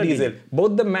well as the diesel,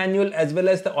 both the manual as well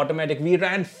as the automatic. We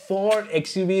ran 4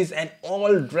 XUVs and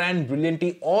all ran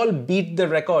brilliantly, all beat the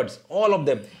records, all of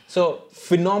them. So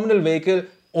phenomenal vehicle.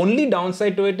 Only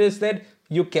downside to it is that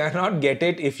you cannot get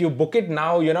it. If you book it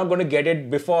now, you're not going to get it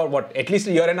before, what, at least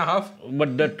a year and a half?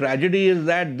 But the tragedy is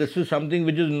that this is something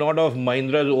which is not of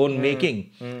Mahindra's own making.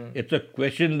 It's a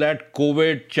question that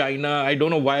COVID, China, I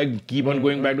don't know why I keep on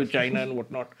going back to China and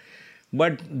whatnot.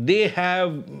 But they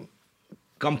have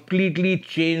completely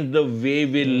changed the way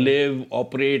we live,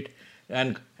 operate,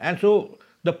 and so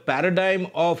the paradigm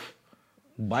of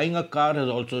buying a car has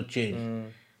also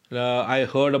changed. I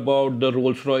heard about the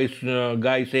Rolls-Royce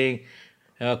guy saying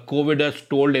COVID has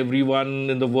told everyone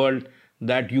in the world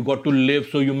that you got to live,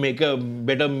 so you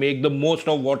better make the most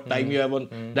of what time you have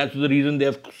on. That's the reason they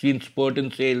have seen spurt in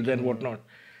sales and whatnot.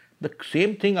 The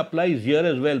same thing applies here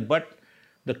as well, but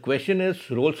the question is,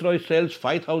 Rolls-Royce sells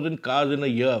 5,000 cars in a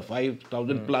year,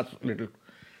 5,000 plus little.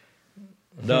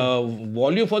 The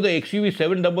volume for the XUV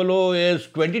 700 is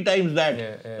 20 times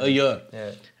that a year.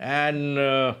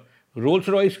 And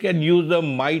Rolls-Royce can use the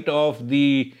might of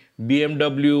the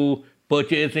BMW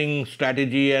purchasing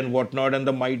strategy and whatnot and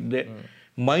the might there.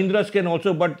 Mahindras can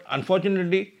also, but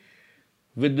unfortunately,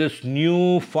 with this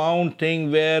newfound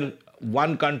thing where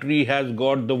one country has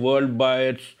got the world by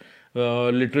its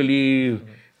literally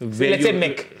let's say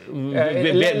neck.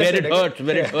 Where it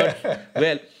hurts.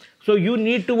 Well, so you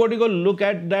need to look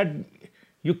at that.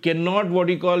 You cannot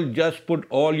just put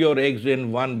all your eggs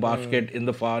in one basket in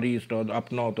the Far East or the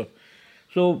up north.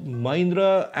 So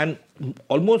Mahindra and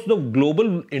almost the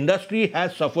global industry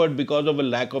has suffered because of a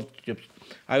lack of chips.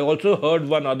 I also heard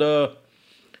one other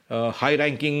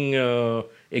high-ranking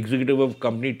executive of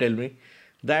company tell me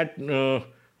that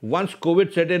once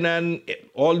COVID set in and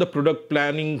all the product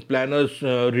planners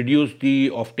reduced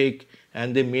the offtake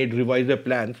and they revised their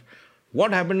plans,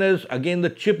 what happened is, again, the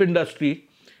chip industry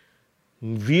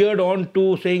veered on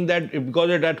to saying that because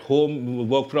it's at home,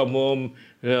 work from home,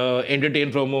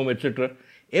 entertain from home, etc.,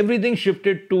 everything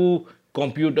shifted to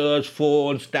computers,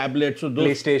 phones, tablets, so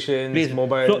those PlayStations,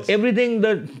 mobiles. So everything,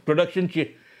 the production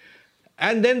changed.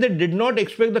 And then they did not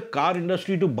expect the car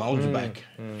industry to bounce back.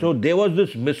 So there was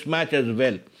this mismatch as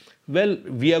well. Well,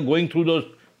 we are going through those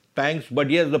pangs, but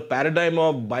yes, the paradigm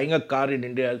of buying a car in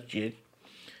India has changed.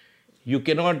 You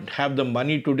cannot have the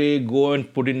money today, go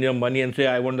and put in your money and say,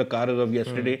 I want the car as of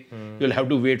yesterday. You'll have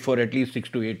to wait for at least 6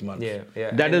 to 8 months.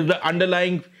 That is the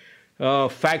underlying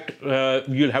fact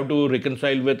you'll have to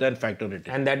reconcile with and factor it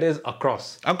in. And that is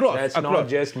across. That's not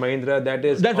just Mahindra,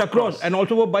 that's across. And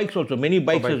also for bikes also, many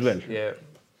bikes as well. Yeah.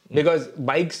 Because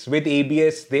bikes with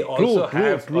ABS, they also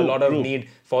have a lot of need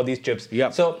for these chips.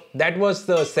 So that was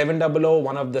the 700,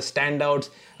 one of the standouts.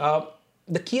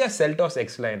 The Kia Seltos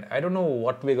X-Line, I don't know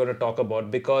what we're going to talk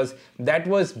about because that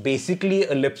was basically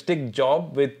a lipstick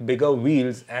job with bigger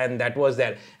wheels and that was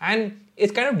that. And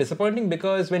it's kind of disappointing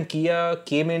because when Kia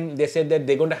came in, they said that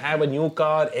they're going to have a new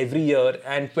car every year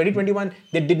and 2021,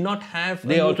 they did not have a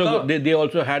new car. They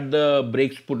also had the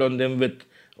brakes put on them with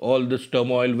all this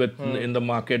turmoil in the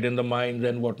market, in the mines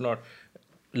and whatnot.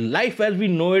 Life as we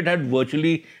know it had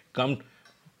virtually come.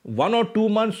 1 or 2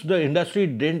 months, the industry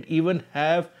didn't even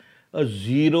have a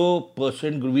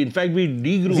 0% growth. In fact, we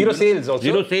degrew. Zero sales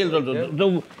also. Yeah.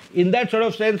 So in that sort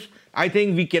of sense, I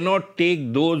think we cannot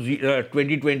take those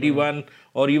 2021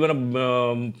 or even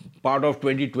a part of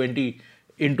 2020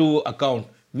 into account.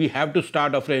 We have to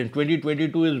start afresh.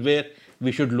 2022 is where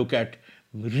we should look at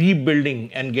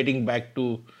rebuilding and getting back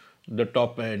to the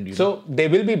top end. So they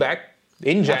will be back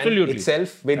in Jan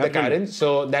itself with the Karin.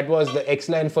 So that was the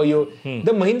X-Line for you.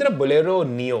 The Mahindra Bolero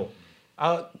Neo.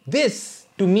 This,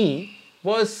 to me,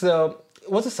 was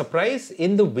was a surprise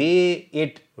in the way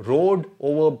it rode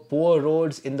over poor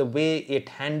roads, in the way it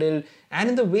handled, and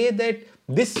in the way that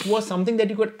this was something that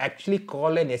you could actually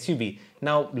call an SUV.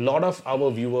 Now, a lot of our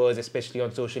viewers, especially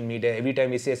on social media, every time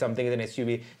we say something is an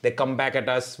SUV, they come back at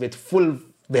us with full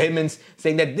vehemence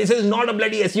saying that this is not a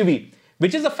bloody SUV.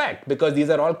 Which is a fact, because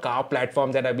these are all car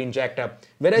platforms that have been jacked up.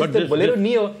 Whereas the Bolero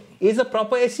Neo is a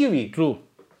proper SUV. True.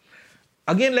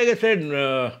 Again, like I said,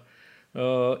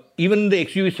 even the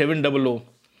XUV 700,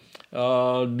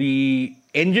 the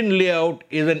engine layout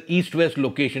is an east-west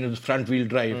location, it's front-wheel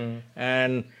drive.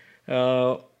 And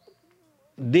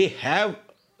they have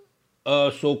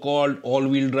a so-called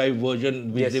all-wheel drive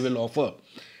version which they will offer.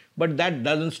 But that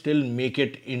doesn't still make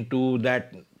it into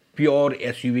that pure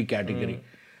SUV category.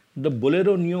 The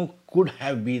Bolero Neo could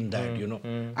have been that, you know.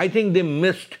 I think they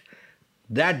missed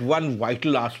that one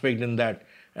vital aspect in that.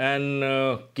 And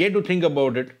care to think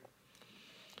about it,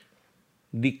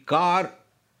 the car,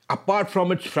 apart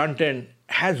from its front end,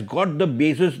 has got the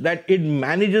basis that it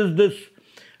manages this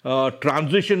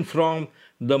transition from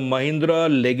the Mahindra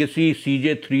legacy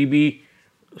CJ3B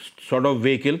sort of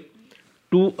vehicle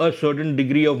to a certain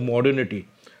degree of modernity.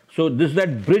 So this is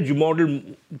that bridge model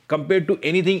compared to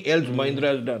anything else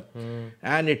Mahindra has done.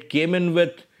 And it came in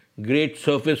with great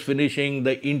surface finishing,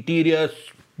 the interiors,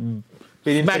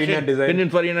 Pininfarina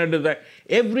design,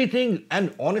 everything.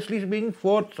 And honestly speaking,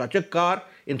 for such a car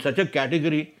in such a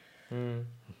category,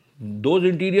 those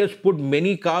interiors put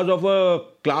many cars of a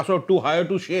class or two higher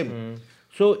to shame.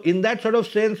 So in that sort of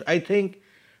sense, I think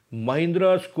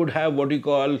Mahindras could have what you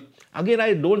call, again,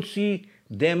 I don't see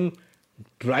them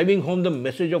driving home the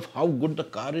message of how good the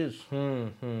car is.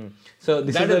 So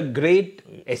this is a great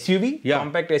SUV,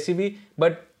 compact SUV,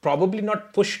 but probably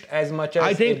not pushed as much as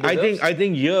I think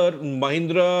here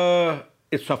Mahindra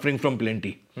is suffering from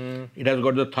plenty. It has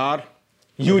got the Thar.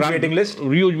 Huge waiting list.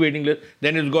 Huge waiting list.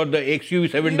 Then it's got the XUV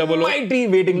 700. Mighty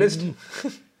waiting list.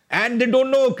 And they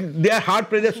don't know, they are hard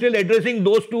pressed, they're still addressing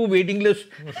those two waiting lists.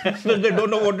 They don't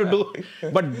know what to do.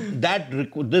 But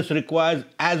this requires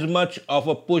as much of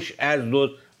a push as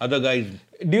those other guys.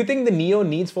 Do you think the Neo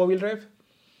needs four-wheel drive?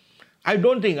 I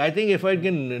don't think. I think if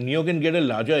Neo can get a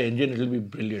larger engine, it'll be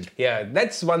brilliant. Yeah,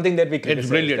 that's one thing that we criticize. It's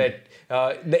brilliant.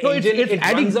 That, the engine, it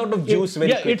runs out of juice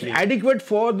very quickly. It's adequate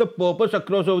for the purpose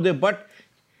across over there, but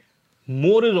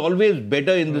more is always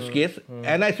better in this case.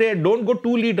 And I say, don't go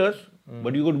 2 liters.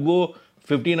 But you could go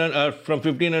from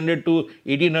 1500 to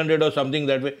 1800 or something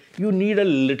that way. You need a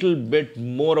little bit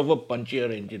more of a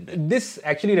punchier engine. This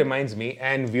actually reminds me,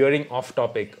 and veering off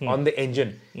topic, on the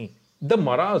engine. The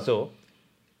Marazzo,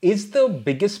 is the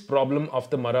biggest problem of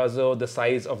the Marazzo the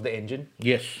size of the engine?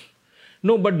 Yes.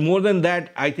 No, but more than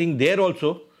that, I think there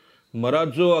also,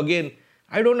 Marazzo again,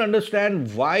 I don't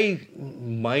understand why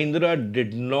Mahindra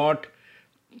did not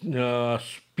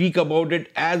speak about it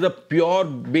as a pure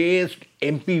based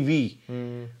MPV.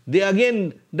 They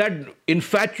again, that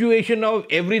infatuation of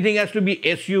everything has to be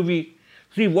SUV.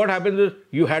 See, what happens is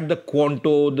you had the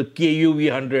Quanto, the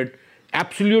KUV 100,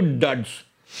 absolute duds.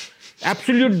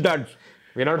 Absolute duds.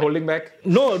 We're not holding back?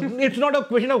 No, it's not a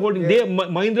question of holding.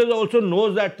 Mahindra also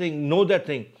knows that thing,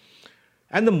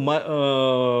 And the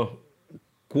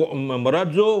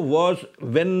Marazzo was,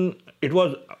 when it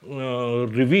was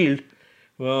revealed,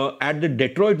 at the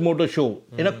Detroit Motor Show,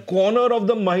 in a corner of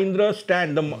the Mahindra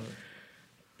stand,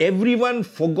 everyone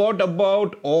forgot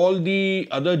about all the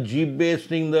other Jeep-based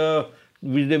things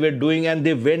which they were doing, and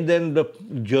they went then, the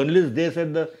journalists, they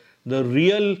said the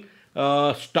real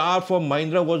star for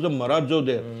Mahindra was the Marazzo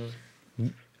there.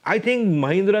 I think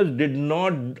Mahindras did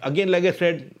not, again, like I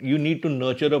said, you need to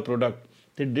nurture a product.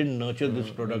 They didn't nurture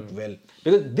this product well.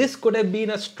 Because this could have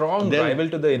been a strong rival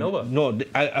to the Innova. No,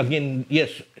 again,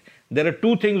 yes. There are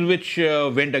 2 things which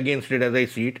went against it as I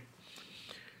see it.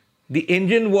 The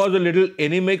engine was a little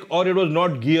anemic, or it was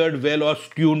not geared well or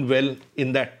tuned well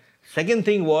in that. Second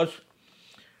thing was,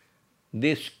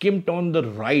 they skimped on the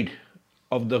ride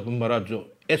of the Marazzo,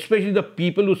 especially the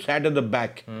people who sat at the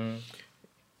back. In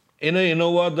an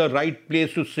Innova, the right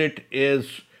place to sit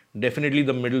is definitely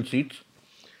the middle seats.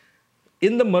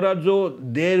 In the Marazzo,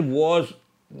 there was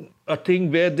a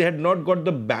thing where they had not got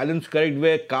the balance correct,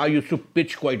 where car used to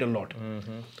pitch quite a lot.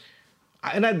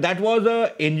 And that was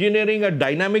a engineering, a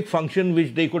dynamic function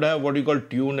which they could have what you call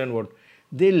tune and what.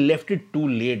 They left it too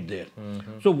late there.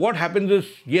 So what happens is,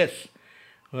 yes,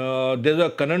 there's a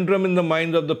conundrum in the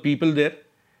minds of the people there.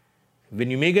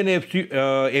 When you make an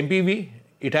MPV,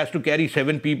 it has to carry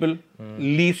 7 people,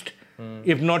 least,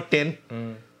 if not 10.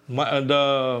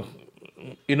 The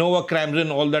Innova crams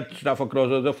in all that stuff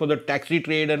across for the taxi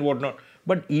trade and whatnot.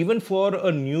 But even for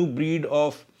a new breed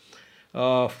of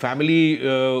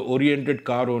family-oriented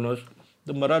car owners,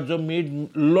 the Marazzo made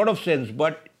a lot of sense,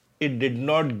 but it did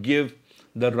not give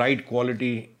the right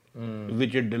quality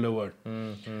which it delivered.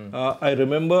 I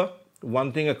remember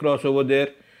one thing across over there.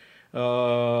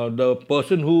 The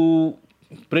person who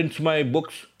prints my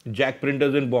books, Jack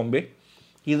Printers in Bombay,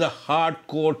 he's a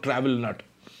hardcore travel nut.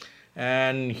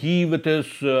 And he with his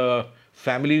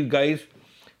family guys,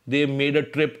 they made a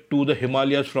trip to the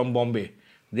Himalayas from Bombay.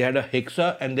 They had a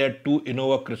Hexa and they had 2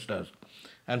 Innova Cristas.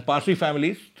 And Parsi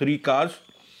families, 3 cars.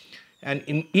 And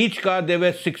in each car there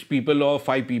were 6 people or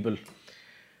 5 people.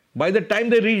 By the time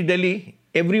they reached Delhi,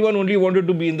 everyone only wanted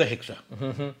to be in the Hexa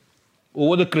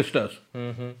over the Cristas.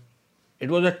 It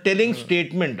was a telling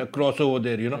statement across over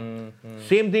there,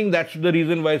 Same thing, that's the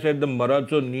reason why I said the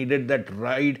Marazzo needed that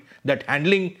ride, that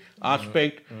handling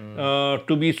aspect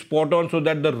to be spot on so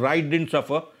that the ride didn't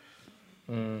suffer.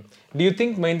 Do you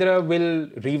think Mahindra will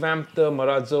revamp the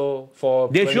Marazzo for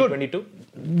 2022?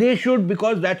 They should,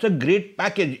 because that's a great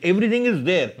package. Everything is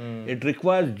there. It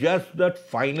requires just that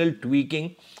final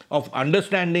tweaking of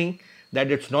understanding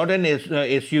that it's not an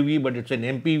SUV, but it's an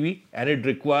MPV, and it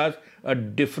requires a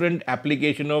different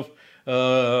application of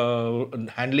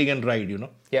handling and ride,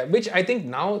 Yeah, which I think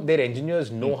now their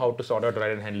engineers know how to sort out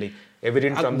ride and handling.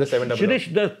 Everything from the 700.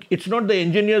 Shirish, it's not the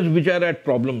engineers which are at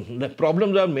problems. The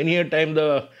problems are many a time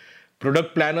the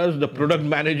product planners, the product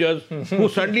managers, who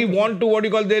suddenly want to,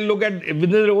 they look at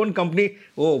within their own company,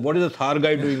 oh, what is the Thar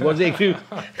guy doing? What's the actually?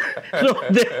 So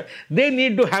they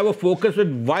need to have a focus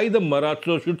on why the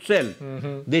Marazzo should sell.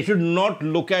 They should not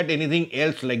look at anything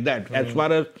else like that, as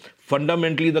far as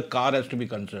fundamentally the car has to be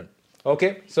concerned.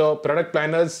 Okay, so product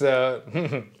planners,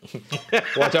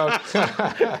 watch out.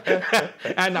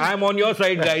 And I'm on your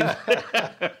side, guys.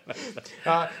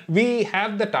 We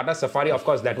have the Tata Safari, of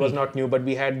course, that was not new, but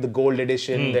we had the Gold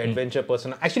Edition, the Adventure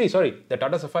Person. Actually, sorry, the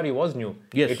Tata Safari was new.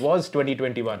 Yes. It was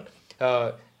 2021.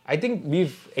 I think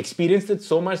we've experienced it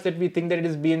so much that we think that it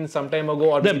has been some time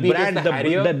ago, or The maybe brand, it's the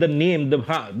Harrier. the name,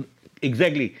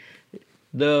 exactly.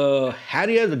 The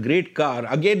Harrier is a great car.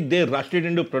 Again, they rushed it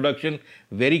into production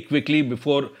very quickly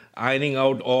before ironing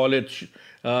out all its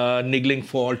niggling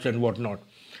faults and whatnot.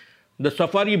 The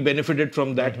Safari benefited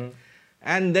from that.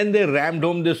 And then they rammed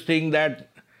home this thing that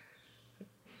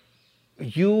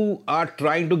you are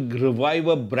trying to revive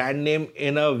a brand name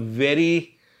in a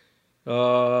very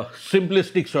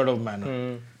simplistic sort of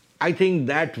manner. I think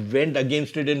that went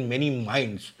against it in many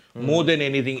minds, more than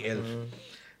anything else.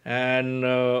 And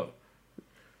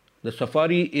the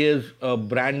Safari is a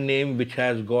brand name which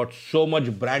has got so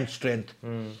much brand strength.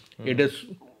 It is,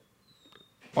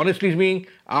 honestly speaking,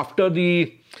 after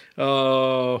the,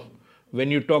 when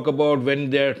you talk about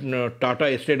when their Tata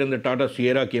Estate and the Tata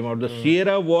Sierra came out, the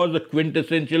Sierra was a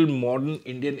quintessential modern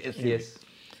Indian SUV. Yes.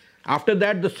 After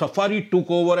that, the Safari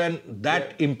took over and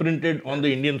that imprinted on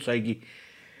the Indian psyche.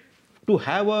 To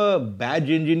have a badge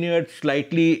engineered,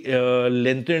 slightly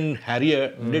lengthened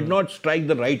Harrier did not strike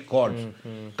the right chords.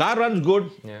 Car runs good,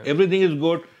 everything is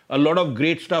good, a lot of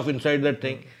great stuff inside that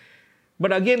thing.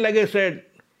 But again, like I said,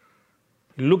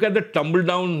 look at the tumble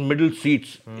down middle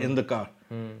seats in the car.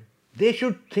 They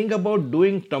should think about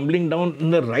doing tumbling down in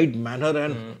the right manner.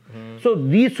 And so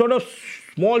these sort of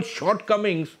small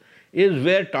shortcomings is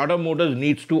where Tata Motors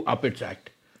needs to up its act.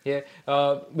 Yeah,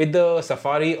 with the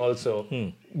Safari also,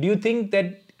 do you think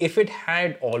that if it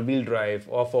had all-wheel drive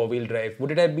or four-wheel drive,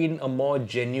 would it have been a more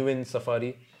genuine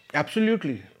Safari?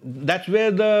 Absolutely. That's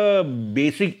where the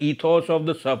basic ethos of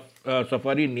the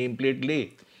Safari nameplate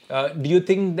lay. Do you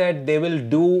think that they will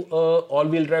do a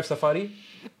all-wheel drive Safari?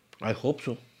 I hope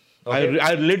so. Okay.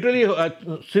 I literally,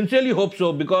 sincerely hope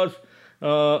so, because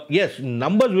yes,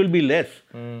 numbers will be less,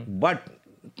 but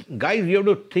guys, you have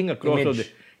to think across of the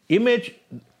image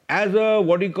as a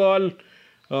what you call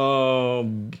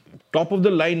top of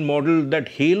the line model. That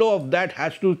halo of that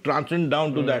has to transcend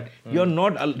down to that. You're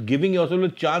not giving yourself a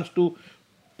chance to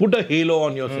put a halo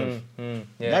on yourself.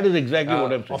 That is exactly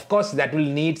what I'm saying. Of course, that will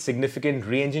need significant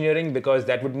re-engineering, because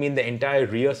that would mean the entire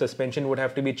rear suspension would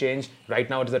have to be changed. Right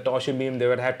now, it's a torsion beam. They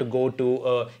would have to go to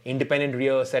an independent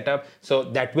rear setup. So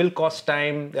that will cost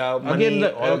time, money,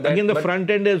 all of that. Again, the front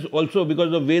end is also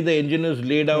because of the way the engine is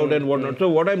laid out and whatnot. So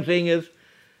what I'm saying is,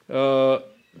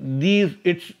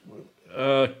 it's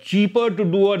cheaper to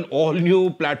do an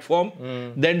all-new platform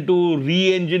than to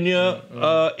re-engineer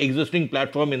existing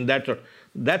platform in that sort.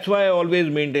 That's why I always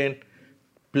maintain,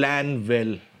 plan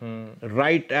well.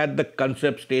 Right at the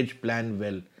concept stage, plan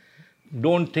well.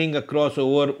 Don't think across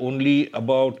over only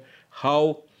about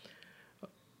how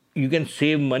you can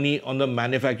save money on the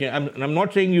manufacturing. I'm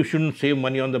not saying you shouldn't save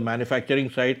money on the manufacturing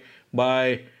side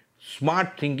by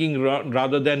smart thinking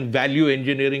rather than value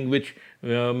engineering, which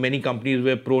many companies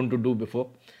were prone to do before.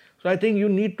 So I think you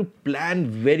need to plan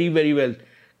very, very well.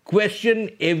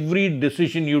 Question every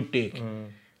decision you take,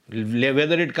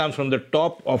 whether it comes from the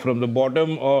top or from the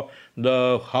bottom, or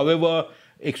the however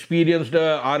experienced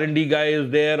R&D guy is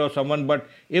there or someone. But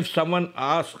if someone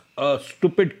asks a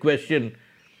stupid question,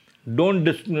 don't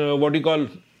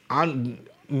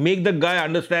make the guy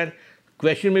understand.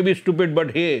 Question may be stupid,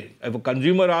 but hey, if a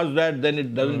consumer asks that, then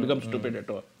it doesn't become stupid at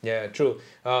all. Yeah, true.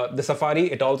 The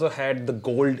Safari, it also had the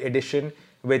gold edition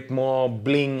with more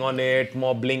bling on it,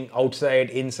 more bling outside,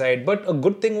 inside. But a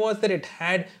good thing was that it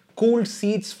had cooled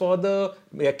seats for the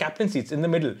captain seats in the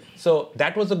middle. So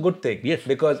that was a good thing. Yes.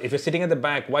 Because if you're sitting at the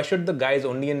back, why should the guys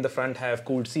only in the front have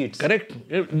cooled seats? Correct.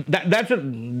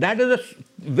 That is a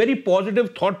very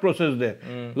positive thought process there.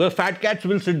 The fat cats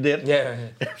will sit there. Yeah.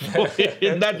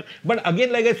 But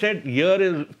again, like I said,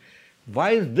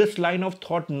 why is this line of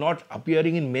thought not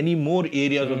appearing in many more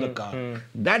areas of the car?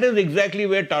 That is exactly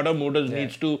where Tata Motors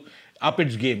needs to up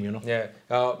its game, Yeah,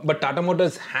 but Tata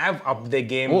Motors have upped their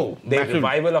game. The massive.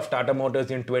 revival of Tata Motors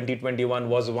in 2021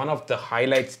 was one of the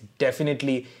highlights,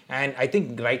 definitely. And I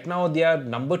think right now they are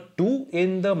number 2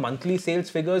 in the monthly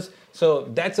sales figures. So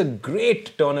that's a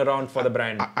great turnaround for the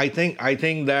brand. I think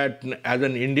that as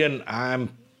an Indian, I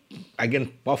can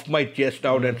puff my chest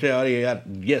out and say,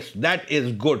 yes, that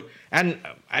is good. And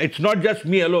it's not just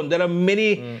me alone. There are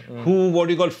many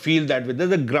who feel that way. There's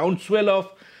a groundswell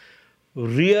of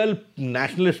real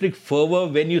nationalistic fervor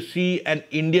when you see an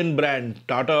Indian brand,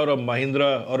 Tata or a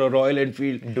Mahindra or a Royal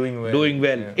Enfield doing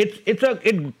well. Yeah.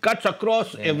 It cuts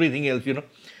across everything else,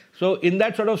 So in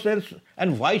that sort of sense,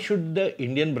 and why should the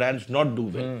Indian brands not do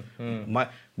well?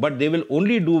 But they will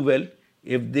only do well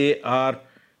if they are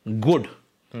good.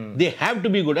 They have to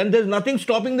be good, and there's nothing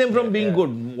stopping them from being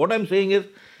good. What I'm saying is,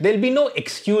 there'll be no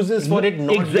excuses for it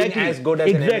not being as good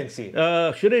as an MNC.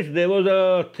 Suresh, there was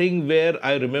a thing where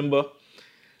I remember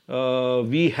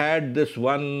we had this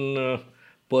one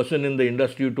person in the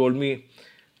industry who told me,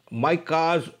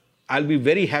 I'll be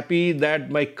very happy that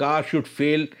my car should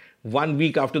fail 1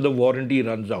 week after the warranty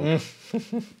runs out.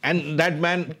 And that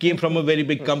man came from a very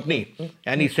big company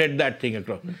and he said that thing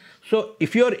across. So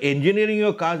if you're engineering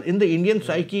your cars in the Indian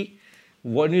psyche,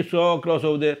 what you saw across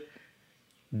over there,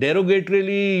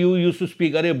 derogatorily you used to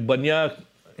speak, banya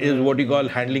is what you call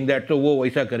handling that, so wo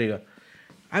waisa karega.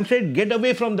 I'm saying get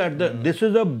away from that. This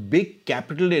is a big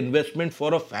capital investment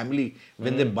for a family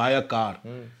when they buy a car.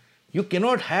 You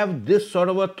cannot have this sort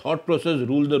of a thought process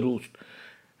rule the roost.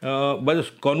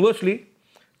 But conversely,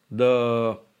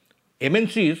 the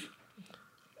MNCs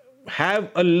have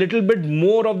a little bit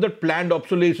more of the planned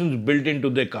obsolescence built into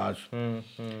their cars.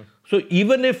 So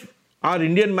even if our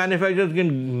Indian manufacturers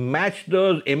can match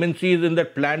those MNCs in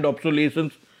that planned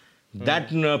obsolescence, that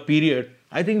period,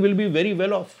 I think we'll be very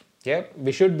well off. Yeah,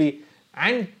 we should be.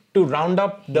 And to round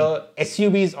up the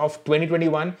SUVs of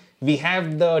 2021, we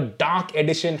have the Dark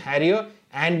Edition Harrier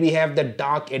and we have the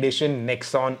Dark Edition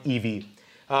Nexon EV.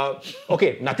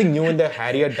 Okay, nothing new in the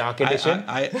Harrier Dark Edition.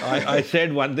 I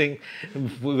said one thing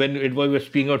when we were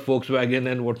speaking about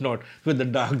Volkswagen and whatnot with the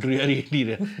dark rear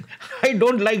interior. I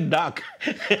don't like dark.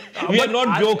 We are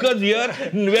not jokers here.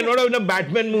 We are not in a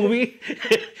Batman movie.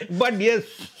 But yes,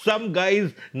 some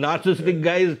guys, narcissistic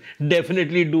guys,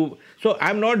 definitely do. So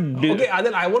I'm not... Okay,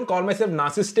 Adil, I won't call myself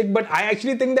narcissistic, but I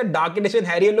actually think that Dark Edition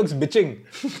Harrier looks bitching.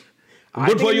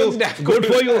 Good for you. Good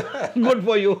for you. Good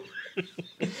for you.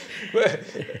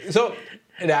 So,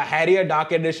 the Harrier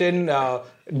Dark Edition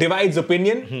divides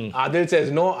opinion. Adil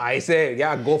says no, I say,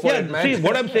 yeah, go for it, man. See,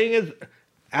 what I'm saying is,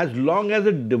 as long as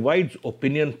it divides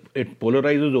opinion, it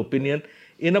polarizes opinion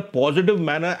in a positive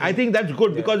manner, I think that's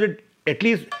good because it, at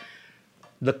least,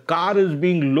 the car is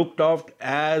being looked at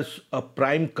as a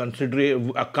prime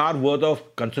consideration, a car worth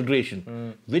of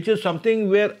consideration, which is something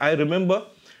where I remember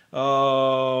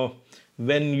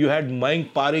when you had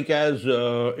Mayank Parikh as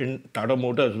in Tata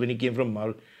Motors when he came from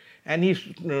Marul, and he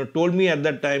told me at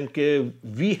that time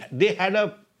they had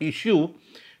a issue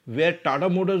where Tata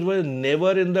Motors was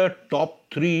never in the top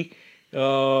 3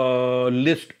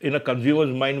 list in a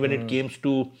consumer's mind when it came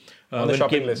to on the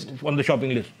shopping list. On the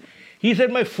shopping list. He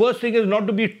said, my first thing is not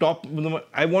to be top,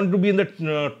 I want to be in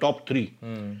the top 3.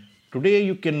 Today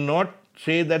you cannot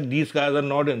say that these guys are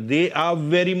not in. They are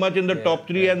very much in the top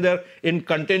 3 and they're in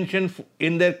contention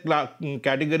in their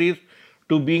categories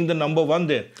to being the number 1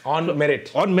 there. On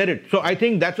merit. On merit. So I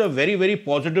think that's a very, very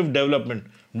positive development.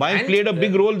 Mayank played a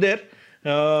big role there.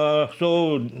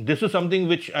 So this is something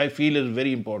which I feel is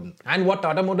very important. And what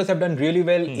Tata Motors have done really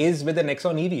well is with the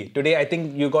Nexon EV. Today, I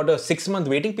think you got a 6-month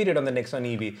waiting period on the Nexon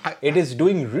EV. It is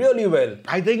doing really well.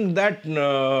 I think that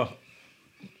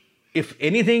if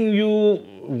anything you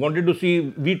wanted to see,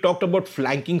 we talked about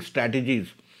flanking strategies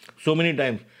so many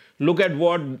times. Look at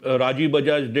what Rajiv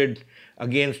Bajaj did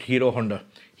against Hero Honda.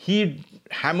 He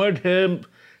hammered him,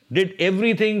 did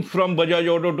everything from Bajaj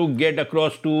Auto to get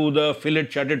across to the fill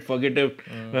it, shut it, forget it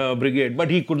brigade, but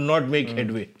he could not make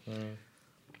headway.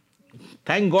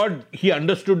 Thank God he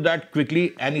understood that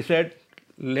quickly and he said,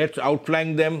 let's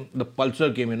outflank them. The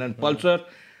Pulsar came in and Pulsar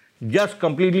just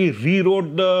completely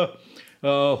rewrote the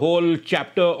whole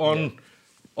chapter on,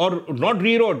 or not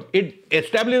rewrote, it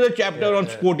established a chapter on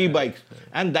sporty bikes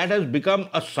and that has become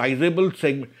a sizable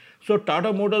segment. So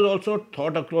Tata Motors also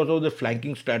thought across over the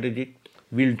flanking strategy.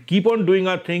 We'll keep on doing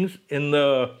our things in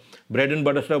the bread and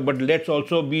butter stuff, but let's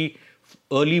also be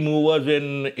early movers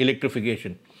in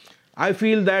electrification. I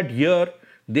feel that here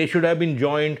they should have been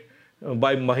joined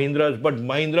by Mahindras, but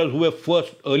Mahindras who were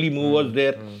first early movers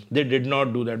there, they did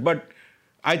not do that. But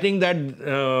I think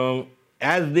that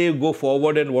as they go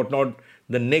forward and whatnot,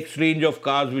 the next range of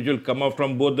cars which will come up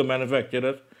from both the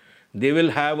manufacturers, they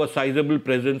will have a sizable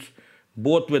presence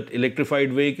both with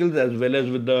electrified vehicles as well as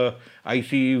with the ICE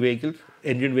vehicles,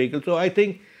 engine vehicles. So I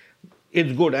think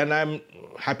it's good and I'm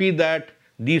happy that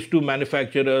these two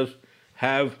manufacturers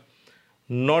have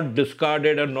not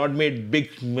discarded or not made big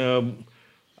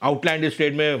outlandish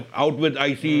statement out with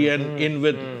ICE and in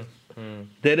with.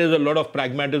 There is a lot of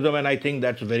pragmatism and I think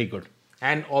that's very good.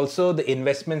 And also the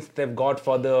investments they've got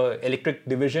for the electric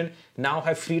division now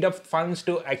have freed up funds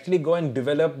to actually go and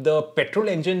develop the petrol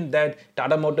engine that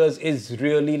Tata Motors is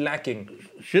really lacking.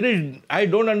 Shirish, I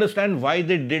don't understand why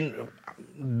they didn't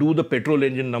do the petrol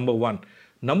engine, number one.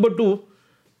 Number two,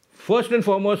 first and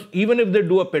foremost, even if they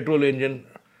do a petrol engine,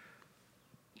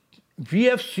 we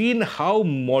have seen how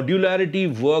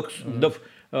modularity works. The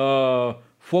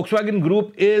Volkswagen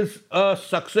Group is a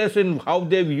success in how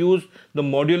they've used the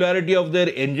modularity of their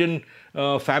engine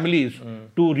families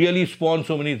to really spawn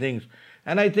so many things.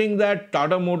 And I think that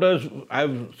Tata Motors,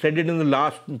 I've said it in the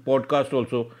last podcast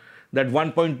also, that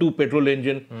 1.2 petrol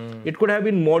engine, it could have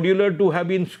been modular to have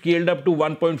been scaled up to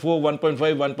 1.4,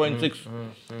 1.5, 1.6.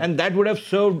 And that would have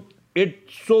served it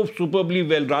so superbly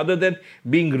well rather than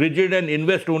being rigid and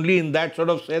invest only in that sort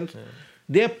of sense.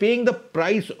 They are paying the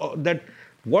price that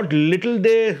what little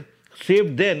they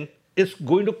saved then is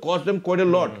going to cost them quite a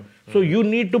lot. So you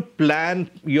need to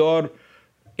plan your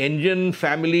engine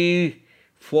family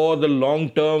for the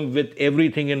long term with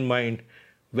everything in mind.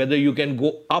 Whether you can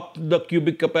go up the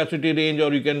cubic capacity range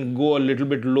or you can go a little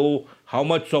bit low, how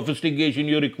much sophistication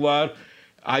you require.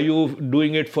 Are you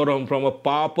doing it from a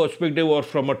power perspective or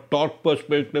from a torque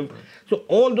perspective? So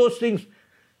all those things.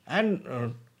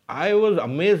 And I was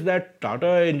amazed that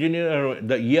Tata engineer,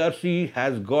 the ERC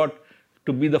has got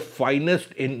to be the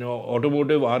finest in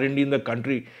automotive R&D in the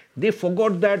country. They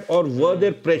forgot that, or were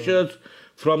there pressures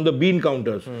from the bean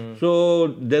counters? So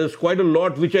there is quite a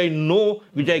lot which I know,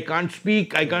 which I can't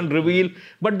speak, I can't reveal.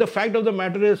 But the fact of the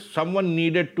matter is someone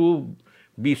needed to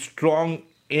be strong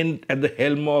at the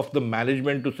helm of the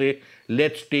management to say,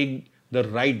 let's take the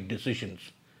right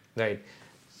decisions. Right.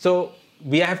 So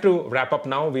we have to wrap up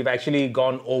now. We've actually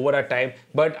gone over our time,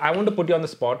 but I want to put you on the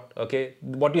spot. Okay,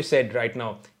 what you said right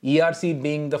now, ERC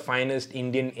being the finest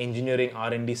Indian engineering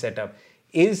R&D setup,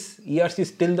 is ERC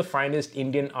still the finest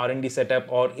Indian R&D setup,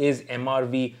 or is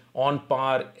MRV on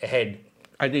par ahead?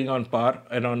 I think on par,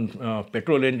 and on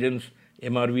petrol engines,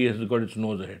 MRV has got its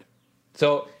nose ahead.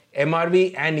 So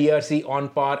MRV and ERC on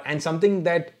par, and something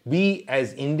that we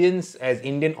as Indians, as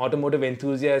Indian automotive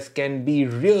enthusiasts, can be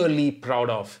really proud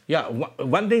of. Yeah,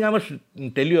 one thing I must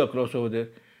tell you across over there,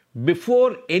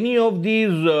 before any of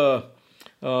these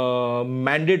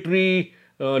mandatory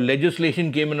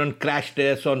legislation came in on crash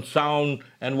tests, on sound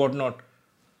and whatnot,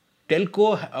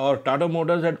 Telco or Tata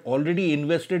Motors had already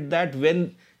invested that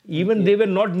when even they were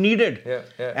not needed.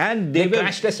 And they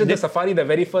crash tested the Safari, the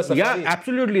very first Safari. Yeah,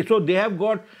 absolutely. So they have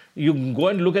got, you go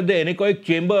and look at the anechoic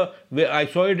chamber, where I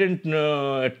saw it in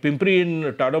at Pimpri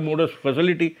in Tata Motors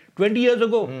facility 20 years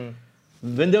ago,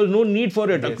 when there was no need for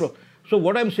it. Yes. So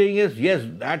what I'm saying is, yes,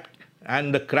 that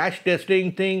and the crash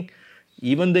testing thing,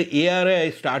 even the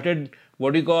ARI started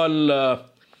what you call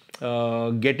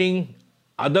getting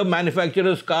other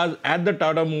manufacturers' cars at the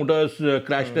Tata Motors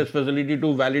crash test facility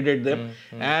to validate them.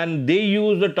 And they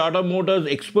use the Tata Motors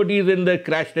expertise in the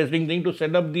crash testing thing to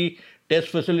set up the test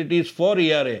facilities for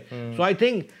ARA. So I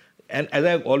think, and as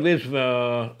I've always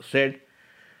said,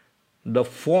 the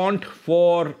font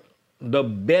for the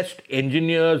best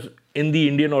engineers in the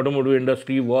Indian automotive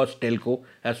industry was Telco,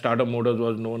 as Tata Motors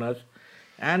was known as.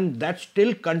 And that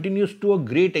still continues to a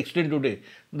great extent today.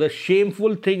 The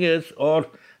shameful thing is, or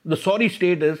the sorry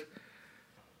state is,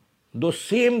 those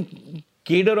same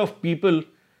cadre of people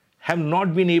have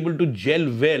not been able to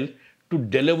gel well to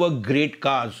deliver great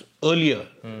cars earlier.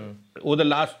 Over the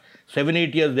last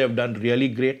 7-8 years, they have done really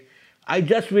great. I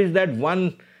just wish that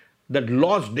that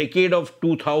lost decade of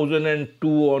 2002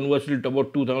 onwards till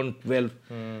about 2012,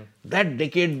 that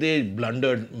decade they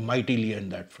blundered mightily in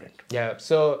that front. Yeah,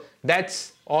 so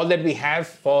that's all that we have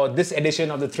for this edition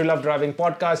of the Thrill of Driving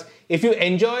podcast. If you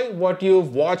enjoy what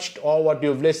you've watched or what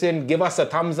you've listened, give us a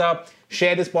thumbs up,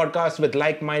 share this podcast with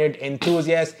like-minded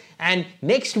enthusiasts, and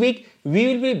next week we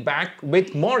will be back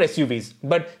with more SUVs.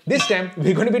 But this time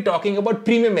we're going to be talking about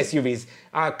premium SUVs,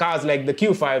 cars like the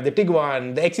Q5, the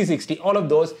Tiguan, the XC60, all of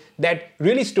those that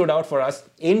really stood out for us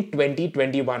in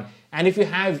 2021. And if you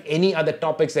have any other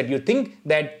topics that you think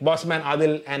that Bossman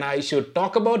Adil and I should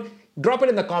talk about, drop it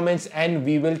in the comments and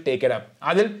we will take it up.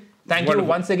 Adil, thank you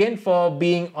once again for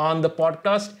being on the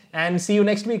podcast, and see you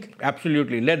next week.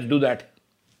 Absolutely. Let's do that.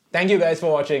 Thank you guys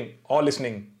for watching or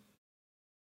listening.